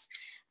texts?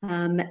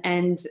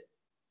 And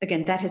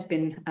again, that has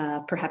been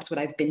perhaps what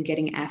I've been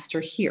getting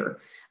after here.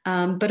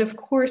 But of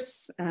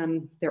course,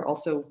 there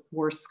also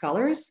were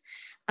scholars.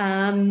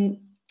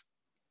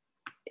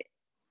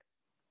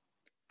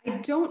 I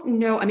don't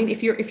know. I mean,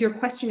 if your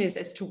question is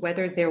as to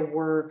whether there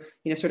were,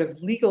 sort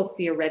of legal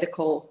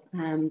theoretical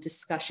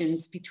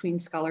discussions between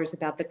scholars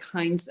about the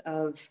kinds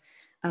of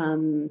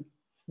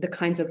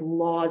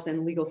laws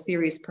and legal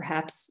theories,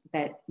 perhaps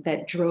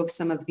that drove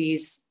some of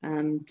these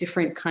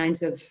different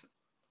kinds of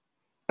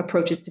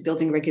approaches to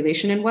building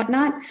regulation and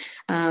whatnot.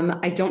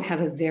 I don't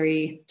have a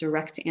very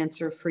direct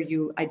answer for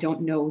you. I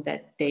don't know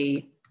that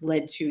they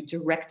led to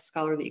direct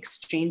scholarly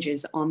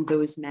exchanges on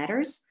those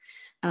matters.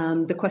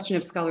 The question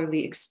of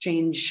scholarly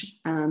exchange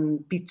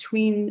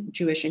between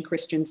Jewish and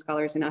Christian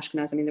scholars in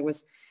Ashkenaz, I mean,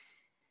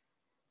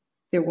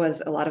 there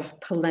was a lot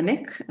of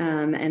polemic,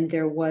 and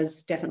there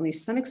was definitely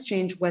some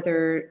exchange.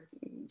 Whether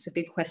it's a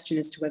big question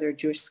as to whether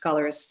Jewish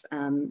scholars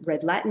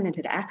read Latin and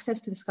had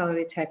access to the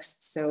scholarly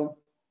texts. So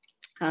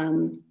I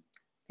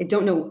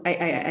don't know.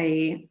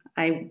 I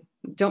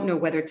don't know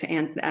whether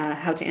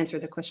how to answer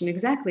the question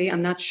exactly.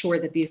 I'm not sure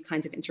that these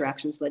kinds of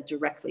interactions led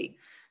directly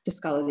to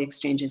scholarly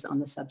exchanges on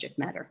the subject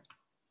matter.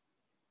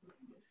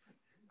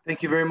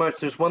 Thank you very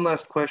much. There's one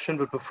last question,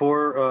 but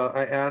before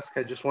I ask,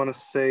 I just want to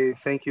say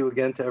thank you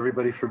again to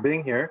everybody for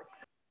being here.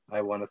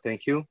 I want to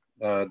thank you,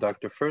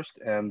 Dr. Furst.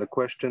 And the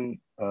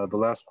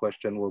last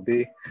question will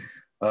be,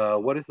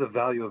 what is the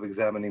value of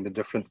examining the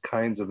different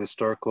kinds of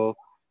historical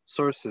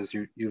sources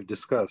you've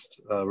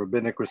discussed,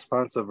 rabbinic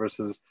responsa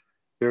versus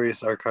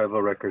various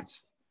archival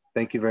records?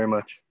 Thank you very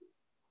much.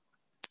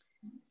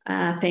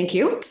 Thank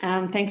you.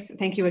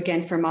 Thank you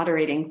again for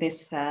moderating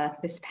this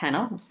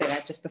panel. I'll say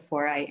that just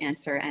before I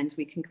answer and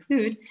we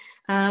conclude.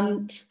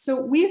 So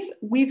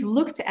we've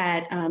looked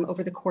at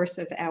over the course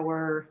of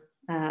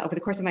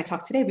my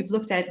talk today, we've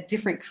looked at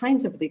different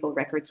kinds of legal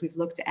records. We've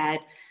looked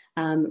at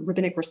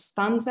rabbinic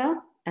responsa.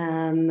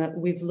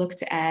 We've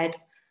looked at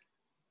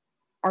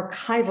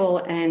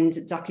archival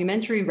and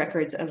documentary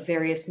records of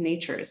various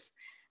natures.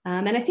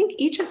 And I think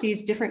each of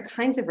these different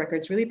kinds of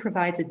records really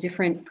provides a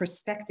different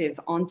perspective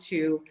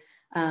onto,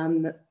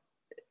 again,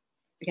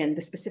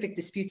 the specific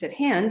disputes at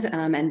hand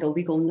and the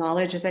legal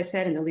knowledge, as I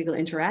said, and the legal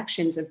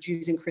interactions of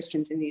Jews and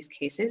Christians in these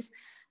cases.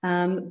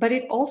 But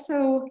they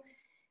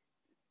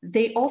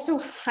also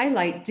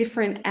highlight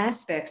different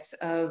aspects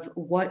of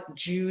what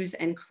Jews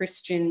and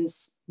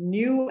Christians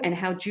knew and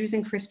how Jews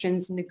and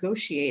Christians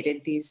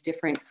negotiated these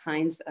different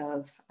kinds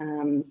of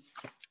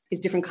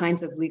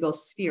legal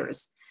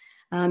spheres.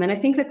 And I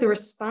think that the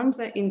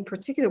responsa in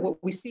particular,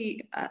 what we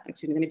see, let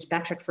me just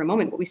backtrack for a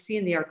moment, what we see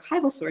in the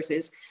archival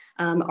sources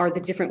are the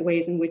different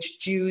ways in which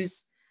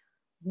Jews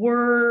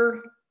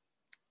were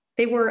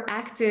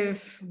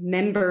active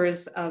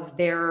members of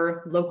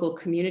their local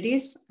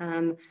communities.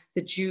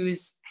 The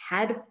Jews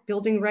had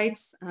building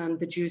rights.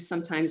 The Jews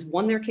sometimes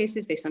won their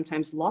cases. They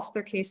sometimes lost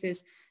their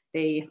cases.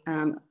 They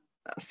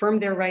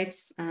affirmed their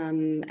rights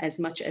as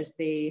much as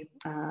they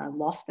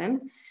lost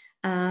them.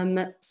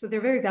 So they're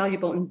very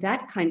valuable in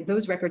that kind,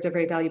 those records are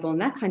very valuable in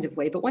that kind of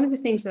way. But one of the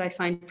things that I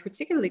find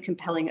particularly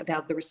compelling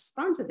about the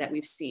responsa that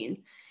we've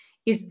seen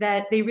is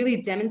that they really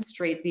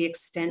demonstrate the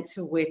extent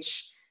to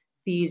which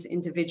these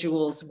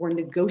individuals were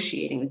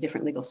negotiating the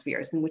different legal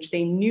spheres, in which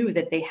they knew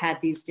that they had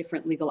these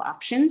different legal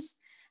options,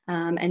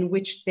 and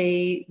which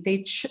they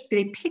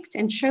picked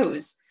and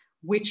chose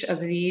which of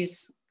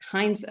these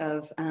kinds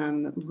of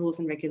rules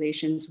and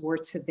regulations were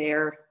to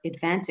their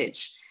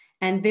advantage.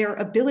 And their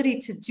ability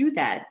to do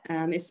that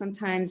is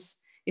something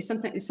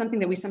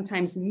that we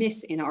sometimes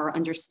miss in our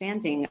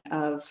understanding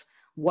of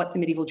what the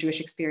medieval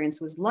Jewish experience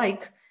was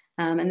like.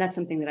 And that's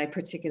something that I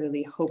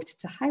particularly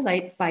hoped to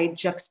highlight by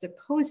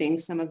juxtaposing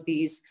some of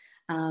these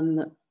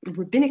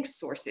rabbinic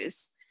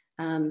sources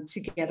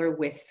together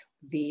with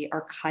the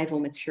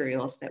archival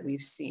materials that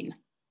we've seen.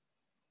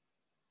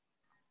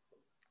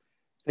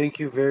 Thank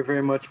you very,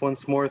 very much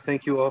once more.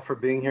 Thank you all for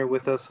being here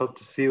with us. Hope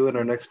to see you in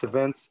our next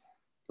events.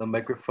 The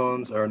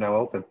microphones are now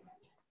open.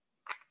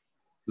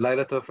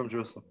 Laila Tov from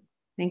Jerusalem.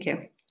 Thank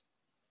you.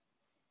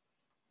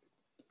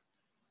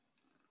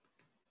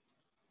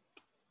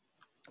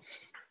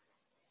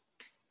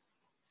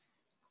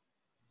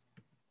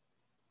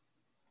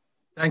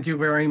 Thank you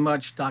very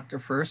much, Dr.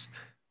 Furst.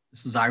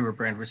 This is Ira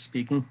Brander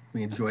speaking.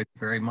 We enjoyed it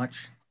very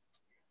much.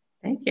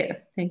 Thank you.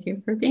 Thank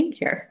you for being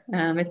here.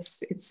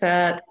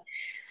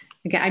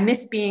 Again, I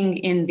miss being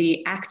in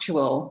the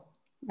actual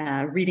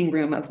reading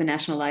room of the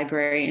National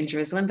Library in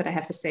Jerusalem, but I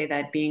have to say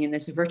that being in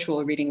this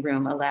virtual reading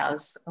room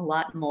allows a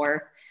lot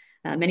more,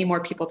 many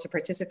more people to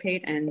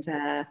participate and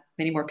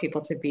many more people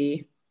to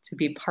be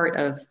part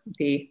of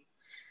the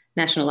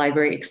National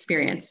Library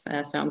experience.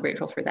 So I'm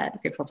grateful for that. I'm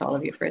grateful to all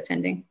of you for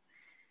attending.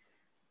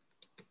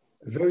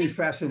 A very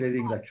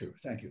fascinating lecture.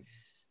 Thank you.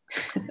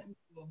 Thank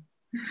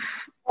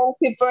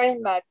you very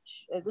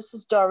much. This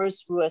is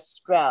Doris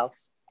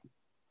Ruiz-Strauss.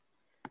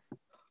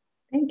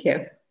 Thank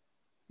you.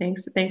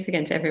 Thanks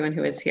again to everyone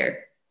who is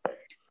here.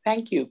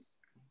 Thank you.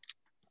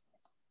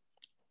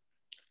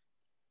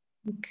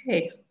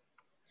 Okay.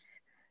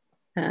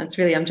 It's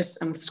really, I'm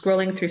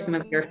scrolling through some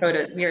of your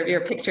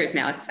your pictures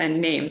now and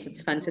names.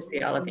 It's fun to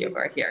see all of you who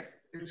are here.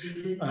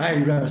 Hi,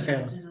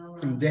 Rachel,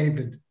 from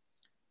David.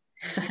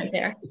 Hi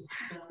there.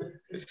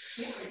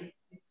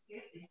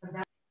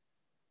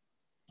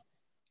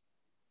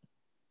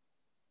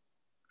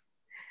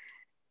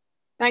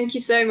 Thank you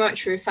so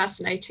much for a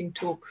fascinating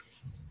talk.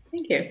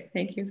 Thank you.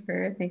 Thank you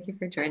for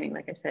joining.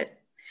 Like I said,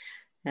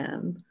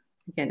 again,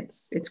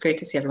 it's great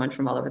to see everyone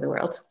from all over the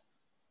world.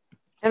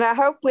 And I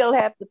hope we'll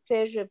have the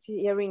pleasure of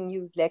hearing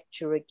you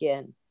lecture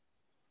again.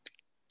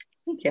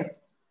 Thank you.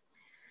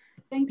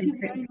 Thank you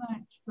very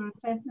much for a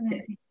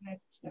fascinating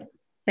lecture.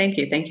 Thank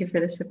you. Thank you for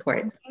the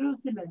support.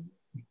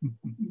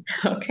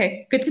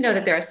 Okay, good to know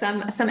that there are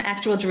some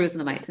actual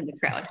Jerusalemites in the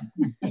crowd.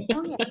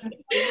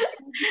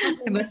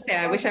 I must say,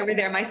 I wish I were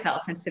there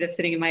myself instead of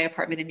sitting in my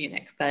apartment in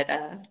Munich, but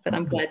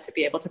I'm glad to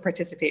be able to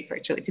participate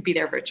virtually, to be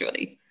there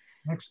virtually.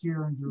 Next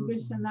year in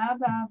Jerusalem.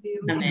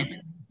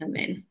 Amen.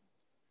 Amen.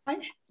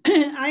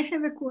 I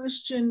have a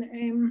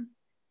question.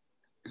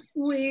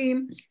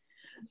 We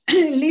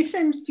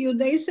listened a few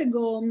days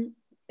ago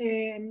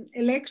a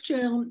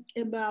lecture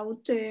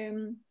about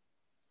the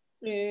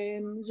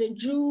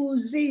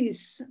Jews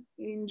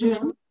in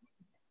Germany.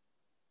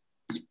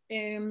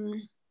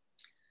 And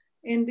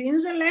in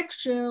the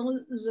lecture,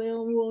 there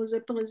was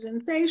a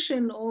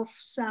presentation of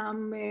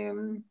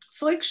some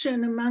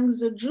friction among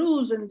the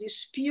Jews and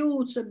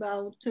disputes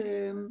about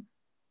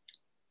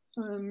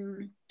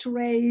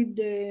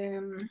trade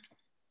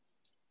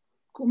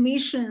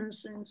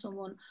commissions and so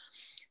on.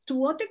 To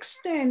what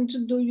extent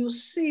do you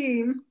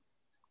see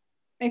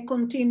a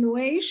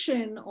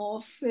continuation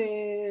of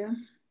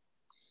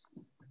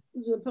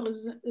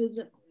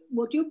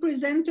what you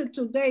presented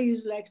today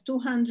is like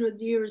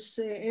 200 years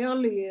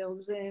earlier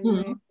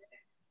than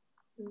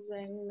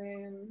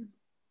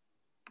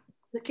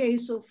the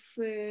case of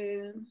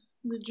the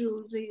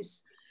Jews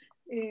is.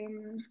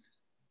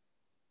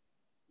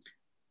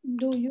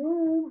 Do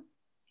you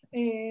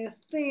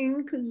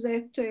think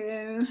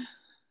that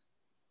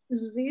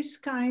this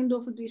kind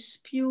of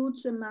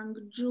disputes among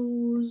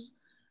Jews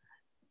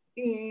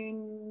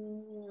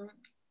in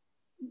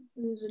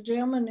the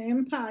German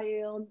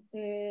Empire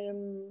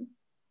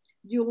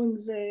during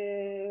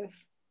the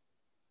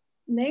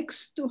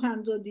next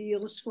 200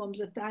 years from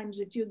the time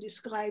that you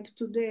described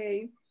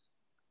today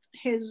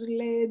has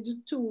led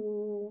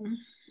to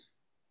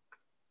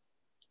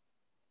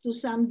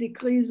some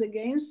decrees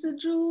against the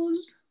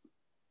Jews?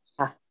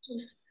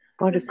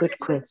 What a good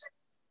question.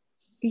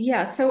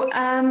 Yeah, so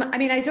I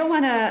mean, I don't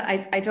want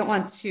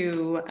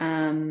to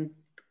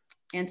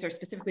answer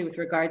specifically with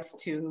regards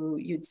to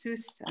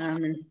Yud-Sus.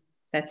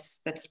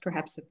 That's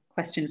perhaps a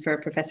question for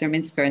Professor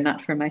Minsker and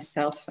not for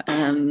myself.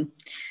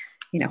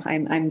 You know,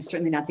 I'm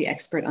certainly not the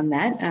expert on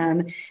that.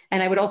 And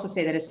I would also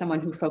say that as someone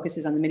who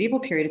focuses on the medieval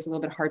period, it's a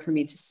little bit hard for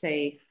me to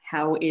say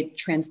how it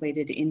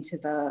translated into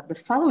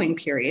the following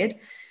period.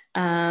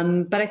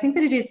 But I think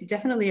that it is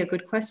definitely a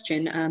good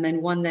question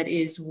and one that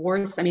is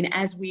worth, I mean,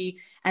 as we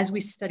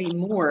study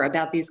more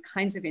about these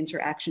kinds of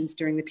interactions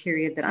during the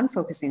period that I'm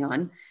focusing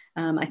on,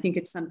 I think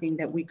it's something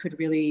that we could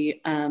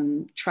really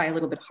try a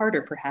little bit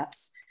harder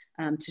perhaps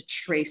to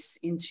trace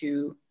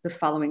into the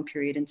following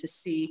period and to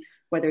see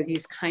whether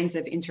these kinds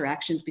of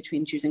interactions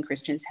between Jews and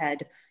Christians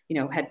had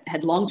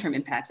long-term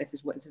impacts. This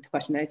is the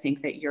question that I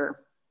think that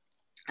you're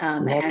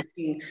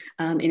asking,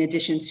 in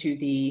addition to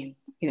the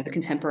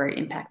contemporary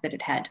impact that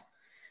it had.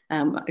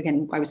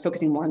 Again, I was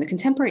focusing more on the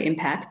contemporary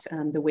impact,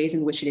 the ways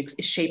in which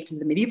it shaped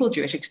the medieval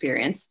Jewish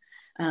experience.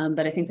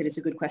 But I think that it's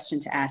a good question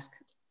to ask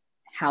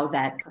how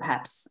that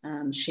perhaps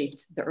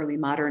shaped the early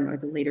modern or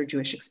the later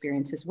Jewish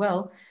experience as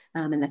well.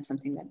 And that's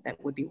something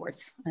that would be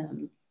worth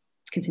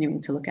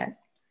continuing to look at.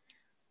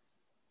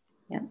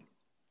 Yeah.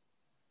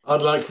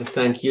 I'd like to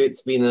thank you.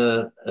 It's been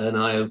an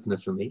eye-opener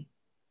for me.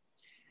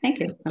 Thank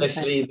you.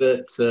 Especially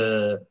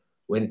that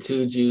when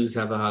two Jews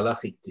have a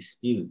halachic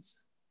dispute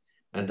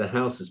and the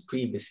house was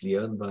previously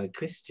owned by a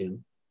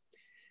Christian,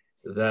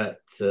 that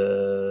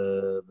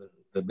the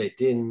Beit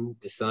Din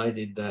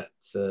decided that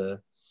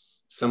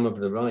some of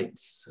the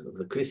rights of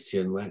the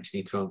Christian were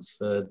actually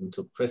transferred and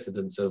took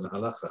precedence over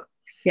halacha.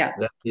 Yeah.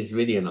 That is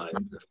really an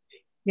eye-opener for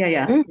me.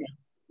 Yeah.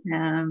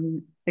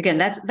 Again,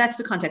 that's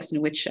the context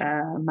in which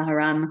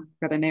Maharam,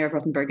 Rabbi Meir of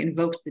Rothenburg,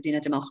 invokes the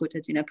Dina de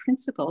Malchuta Dina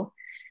principle.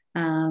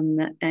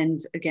 And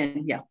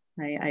again,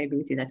 I agree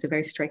with you. That's a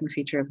very striking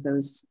feature of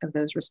those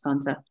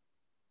responsa.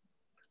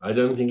 I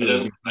don't think it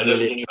would.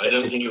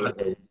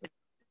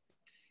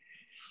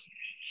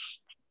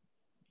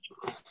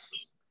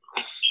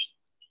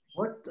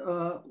 What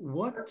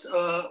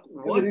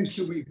evidence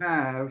do we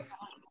have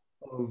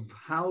of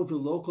how the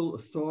local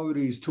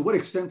authorities, to what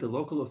extent the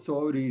local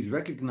authorities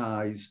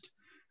recognized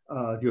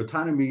the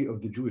autonomy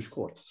of the Jewish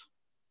courts?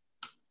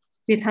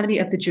 The autonomy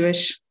of the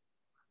Jewish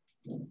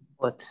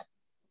courts.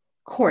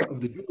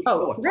 Of the Jewish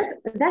courts.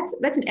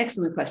 That's an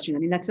excellent question. I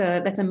mean, that's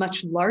a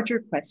much larger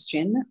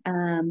question,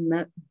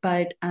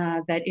 but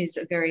that is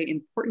a very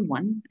important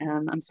one.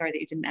 I'm sorry that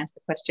you didn't ask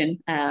the question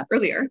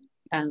earlier,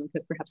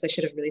 because perhaps I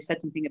should have really said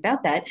something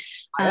about that.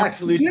 I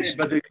actually did,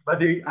 but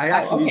I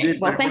actually did.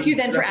 Well, thank you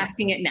then for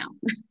asking it now.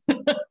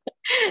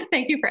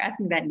 Thank you for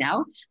asking that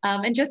now.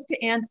 And just to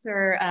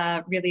answer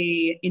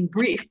really in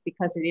brief,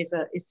 because it is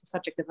a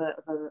subject of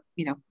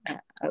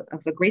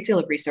a great deal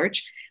of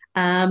research.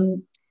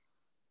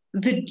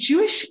 The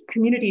Jewish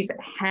communities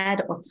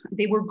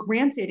they were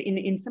granted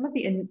in some of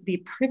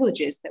the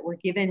privileges that were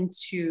given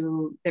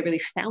that really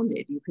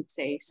founded, you could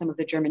say, some of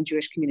the German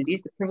Jewish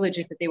communities, the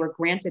privileges that they were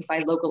granted by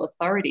local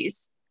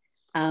authorities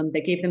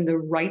that gave them the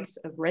rights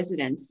of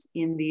residence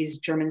in these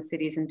German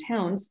cities and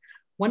towns.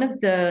 One of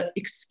the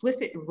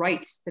explicit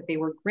rights that they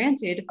were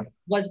granted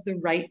was the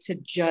right to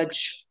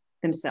judge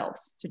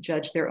themselves, to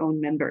judge their own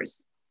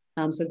members.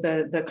 So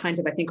the kind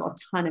of, I think,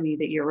 autonomy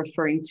that you're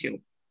referring to.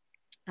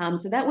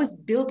 So that was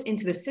built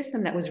into the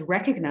system that was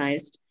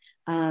recognized.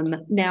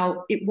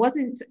 Now, it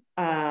wasn't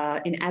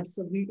an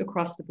absolute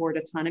across-the-board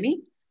autonomy.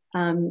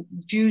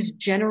 Jews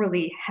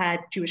generally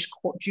had, Jewish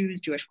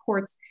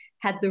courts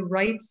had the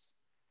rights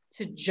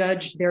to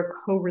judge their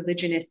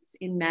co-religionists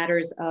in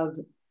matters of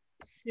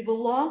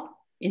civil law,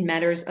 in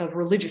matters of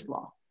religious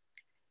law,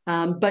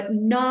 but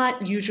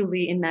not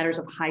usually in matters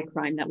of high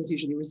crime. That was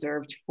usually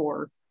reserved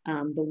for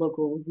the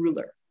local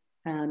ruler.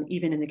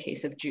 Even in the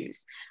case of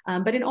Jews.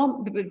 But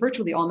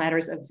virtually all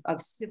matters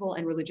of civil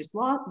and religious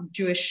law,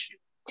 Jewish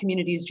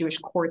communities, Jewish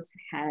courts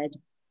had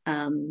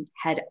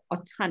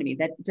autonomy.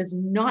 That does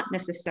not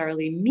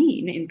necessarily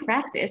mean in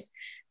practice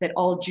that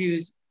all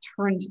Jews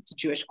turned to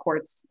Jewish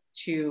courts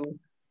to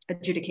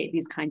adjudicate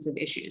these kinds of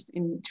issues.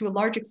 To a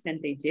large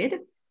extent they did,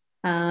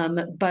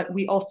 but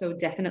we also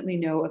definitely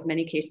know of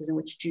many cases in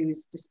which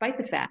Jews, despite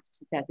the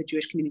fact that the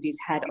Jewish communities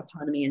had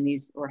autonomy in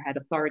these or had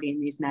authority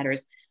in these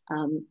matters,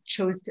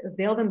 chose to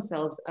avail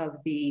themselves of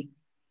the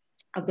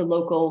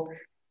local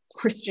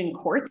Christian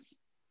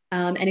courts.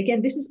 And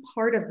again, this is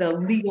part of the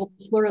legal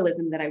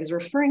pluralism that I was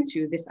referring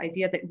to, this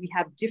idea that we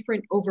have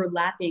different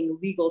overlapping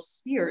legal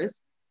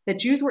spheres that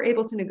Jews were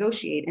able to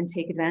negotiate and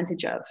take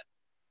advantage of.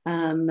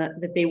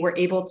 That they were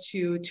able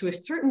to a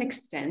certain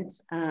extent,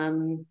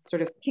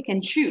 sort of pick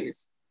and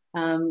choose.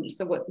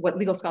 So what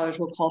legal scholars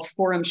will call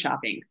forum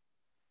shopping.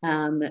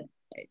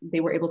 They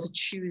were able to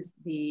choose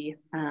the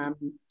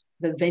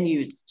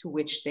venues to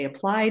which they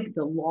applied,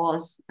 the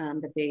laws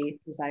that they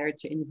desired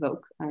to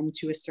invoke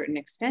to a certain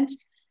extent.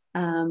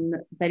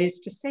 That is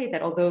to say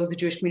that although the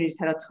Jewish communities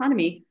had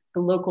autonomy, the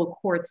local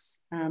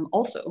courts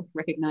also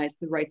recognized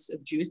the rights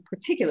of Jews,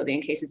 particularly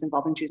in cases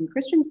involving Jews and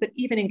Christians, but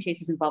even in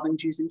cases involving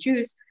Jews and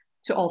Jews,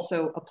 to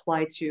also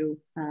apply to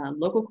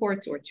local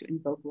courts or to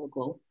invoke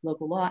local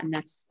law. And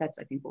that's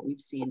I think what we've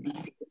seen in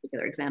this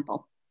particular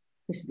example.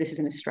 This is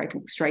a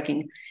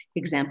striking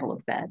example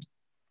of that.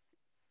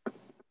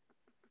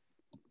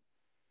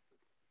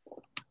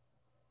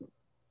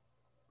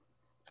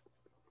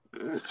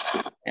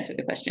 Answer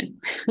the question.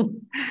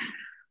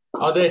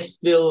 Are there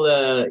still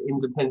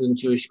independent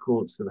Jewish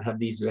courts that have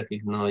these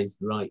recognized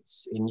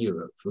rights in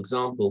Europe? For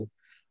example,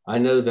 I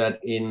know that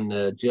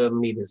in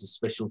Germany, there's a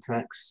special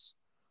tax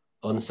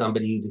on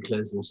somebody who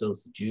declares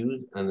themselves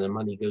Jews, and the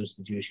money goes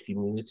to the Jewish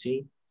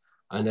community.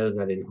 I know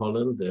that in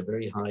Holland, there are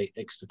very high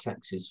extra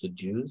taxes for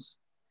Jews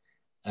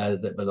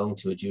that belong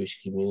to a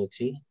Jewish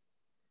community.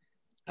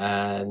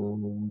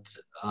 And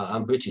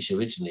I'm British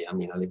originally. I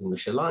mean, I live in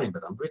Yerushalayim,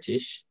 but I'm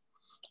British.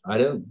 I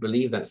don't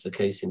believe that's the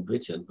case in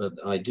Britain, but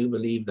I do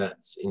believe that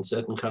in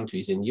certain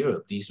countries in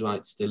Europe, these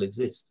rights still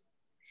exist.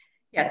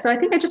 Yeah, so I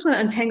think I just want to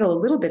untangle a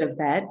little bit of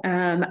that.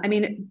 I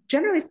mean,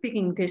 generally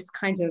speaking, this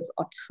kind of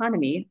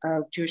autonomy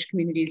of Jewish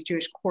communities,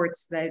 Jewish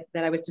courts that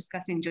I was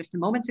discussing just a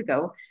moment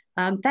ago,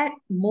 that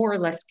more or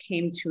less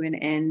came to an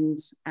end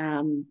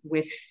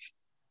with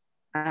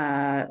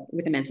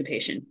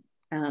emancipation.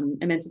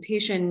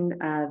 Emancipation,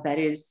 that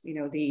is,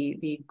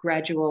 the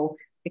gradual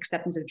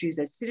acceptance of Jews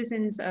as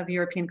citizens of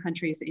European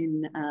countries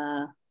in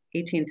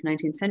 18th,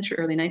 19th century,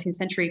 early 19th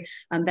century,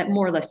 that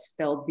more or less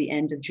spelled the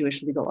end of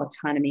Jewish legal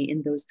autonomy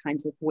in those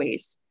kinds of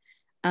ways.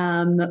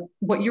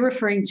 What you're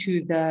referring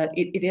to,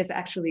 it is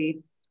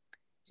actually,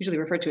 it's usually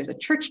referred to as a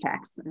church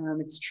tax.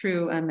 It's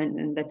true,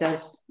 and that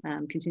does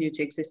continue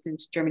to exist in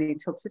Germany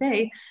till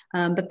today.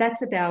 But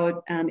that's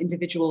about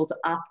individuals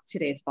opt,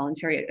 today it's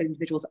voluntary,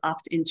 individuals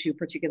opt into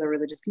particular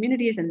religious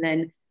communities, and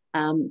then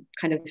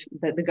kind of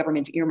the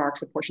government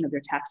earmarks a portion of their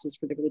taxes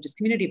for the religious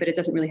community, but it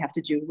doesn't really have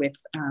to do with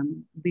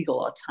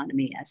legal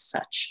autonomy as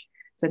such.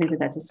 So I think that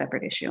that's a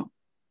separate issue.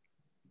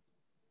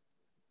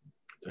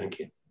 Thank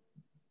you.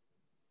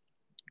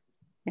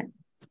 Yeah.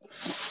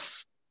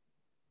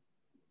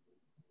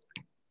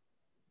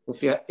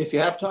 If you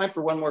have time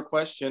for one more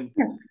question,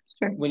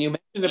 sure. When you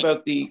mentioned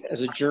about as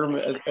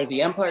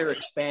the empire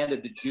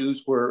expanded, the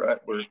Jews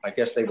were I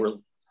guess they were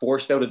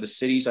forced out of the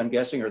cities, I'm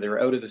guessing, or they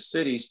were out of the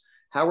cities.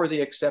 How were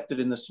they accepted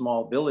in the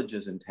small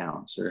villages and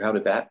towns, or how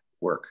did that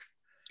work?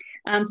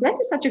 So that's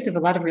a subject of a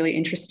lot of really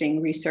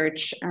interesting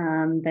research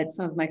that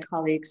some of my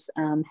colleagues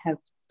have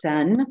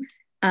done.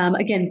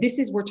 Again,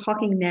 we're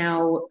talking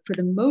now for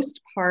the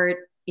most part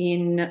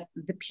in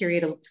the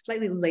period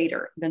slightly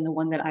later than the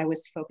one that I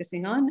was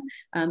focusing on.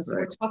 So right.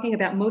 We're talking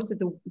about most of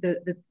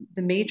the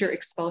major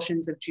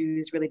expulsions of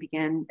Jews really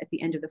began at the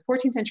end of the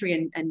 14th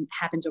century and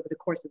happened over the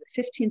course of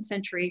the 15th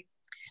century.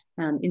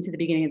 Into the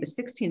beginning of the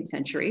 16th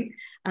century.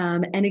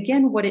 And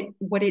again,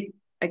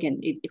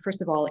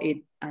 first of all,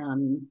 it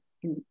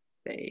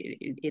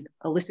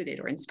elicited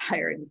or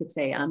inspired, you could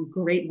say,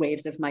 great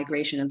waves of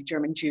migration of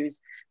German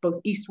Jews, both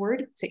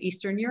eastward to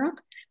Eastern Europe,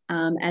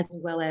 as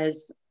well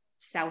as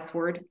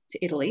southward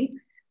to Italy.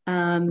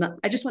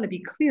 I just want to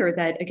be clear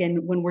that,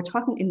 again, when we're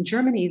talking in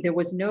Germany, there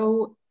was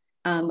no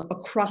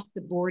across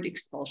the board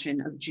expulsion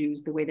of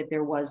Jews the way that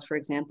there was, for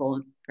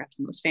example, perhaps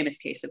the most famous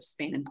case of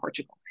Spain and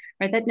Portugal.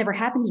 Right, that never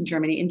happened in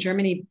Germany. In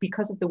Germany,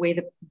 because of the way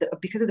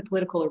because of the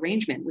political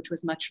arrangement, which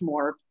was much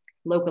more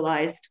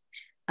localized,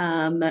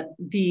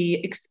 the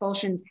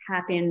expulsions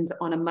happened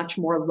on a much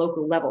more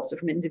local level. So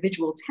from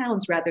individual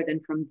towns rather than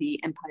from the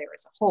empire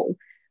as a whole.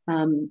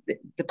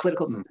 The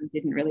political system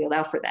didn't really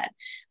allow for that.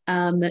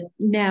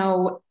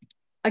 Now,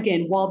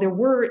 again, while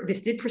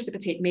this did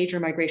precipitate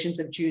major migrations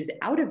of Jews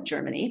out of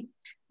Germany,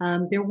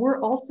 there were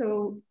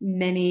also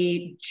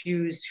many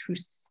Jews who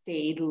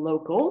stayed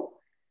local.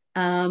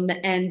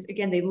 And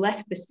again, they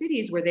left the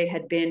cities where they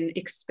had been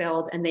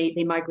expelled and they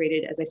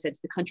migrated, as I said,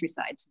 to the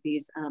countryside, to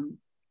these,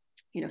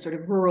 sort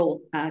of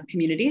rural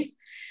communities.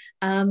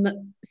 Some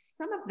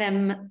of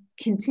them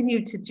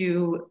continued to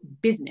do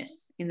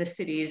business in the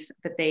cities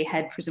that they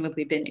had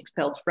presumably been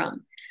expelled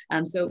from.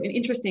 So an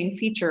interesting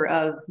feature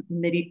of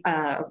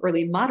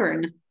early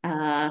modern,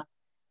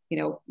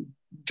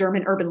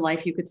 German urban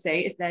life, you could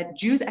say, is that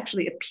Jews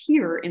actually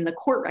appear in the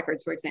court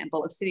records, for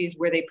example, of cities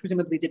where they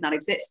presumably did not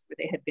exist, where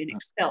they had been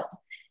expelled.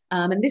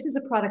 And this is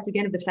a product,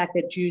 again, of the fact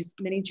that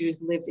many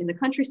Jews lived in the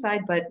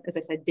countryside, but as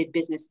I said, did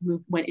business,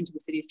 went into the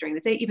cities during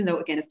the day, even though,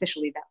 again,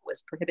 officially that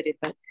was prohibited,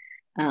 but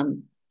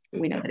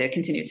we know that it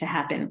continued to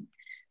happen.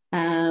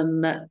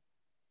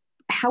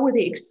 How were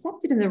they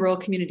accepted in the rural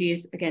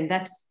communities? Again,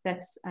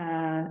 first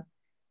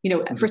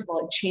of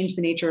all, it changed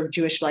the nature of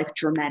Jewish life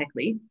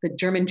dramatically. The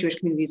German Jewish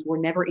communities were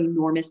never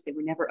enormous. They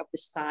were never of the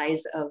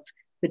size of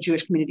the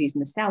Jewish communities in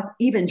the South,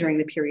 even during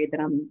the period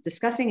that I'm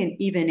discussing and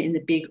even in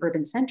the big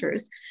urban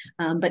centers.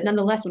 But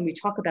nonetheless, when we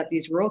talk about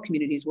these rural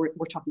communities, we're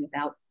talking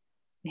about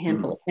a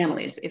handful of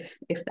families,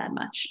 if that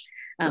much.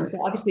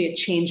 So obviously it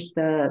changed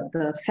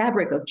the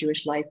fabric of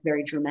Jewish life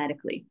very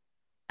dramatically.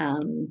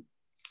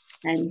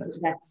 And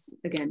that's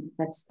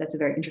a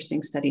very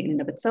interesting study in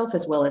and of itself,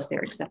 as well as their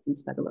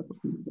acceptance by the local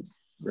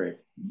communities. Great.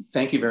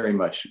 Thank you very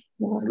much.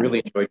 I really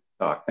enjoyed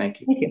the talk.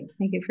 Thank you. Thank you.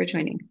 Thank you for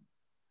joining.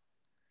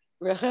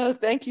 Rachel,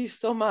 thank you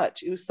so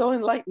much. It was so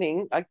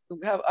enlightening. I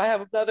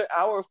have another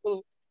hour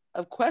full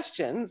of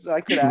questions that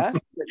I could ask.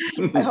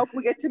 I hope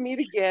we get to meet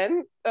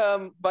again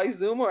by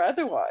Zoom or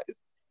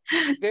otherwise.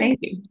 Thank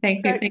you.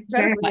 Thank you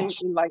very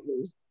much.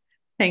 Enlightening.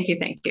 Thank you.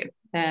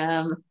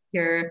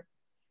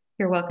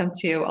 You're welcome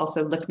to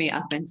also look me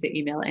up and to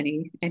email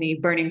any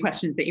burning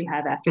questions that you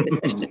have after this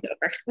session is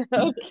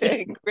over.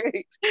 Okay,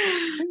 great.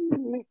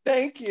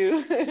 Thank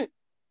you.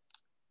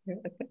 You're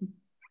welcome.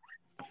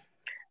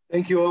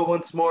 Thank you all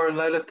once more, and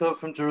Laila Tov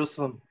from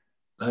Jerusalem.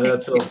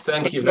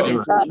 Thank you very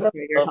much. For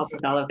your help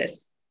with all of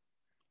this.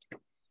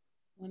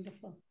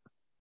 Wonderful.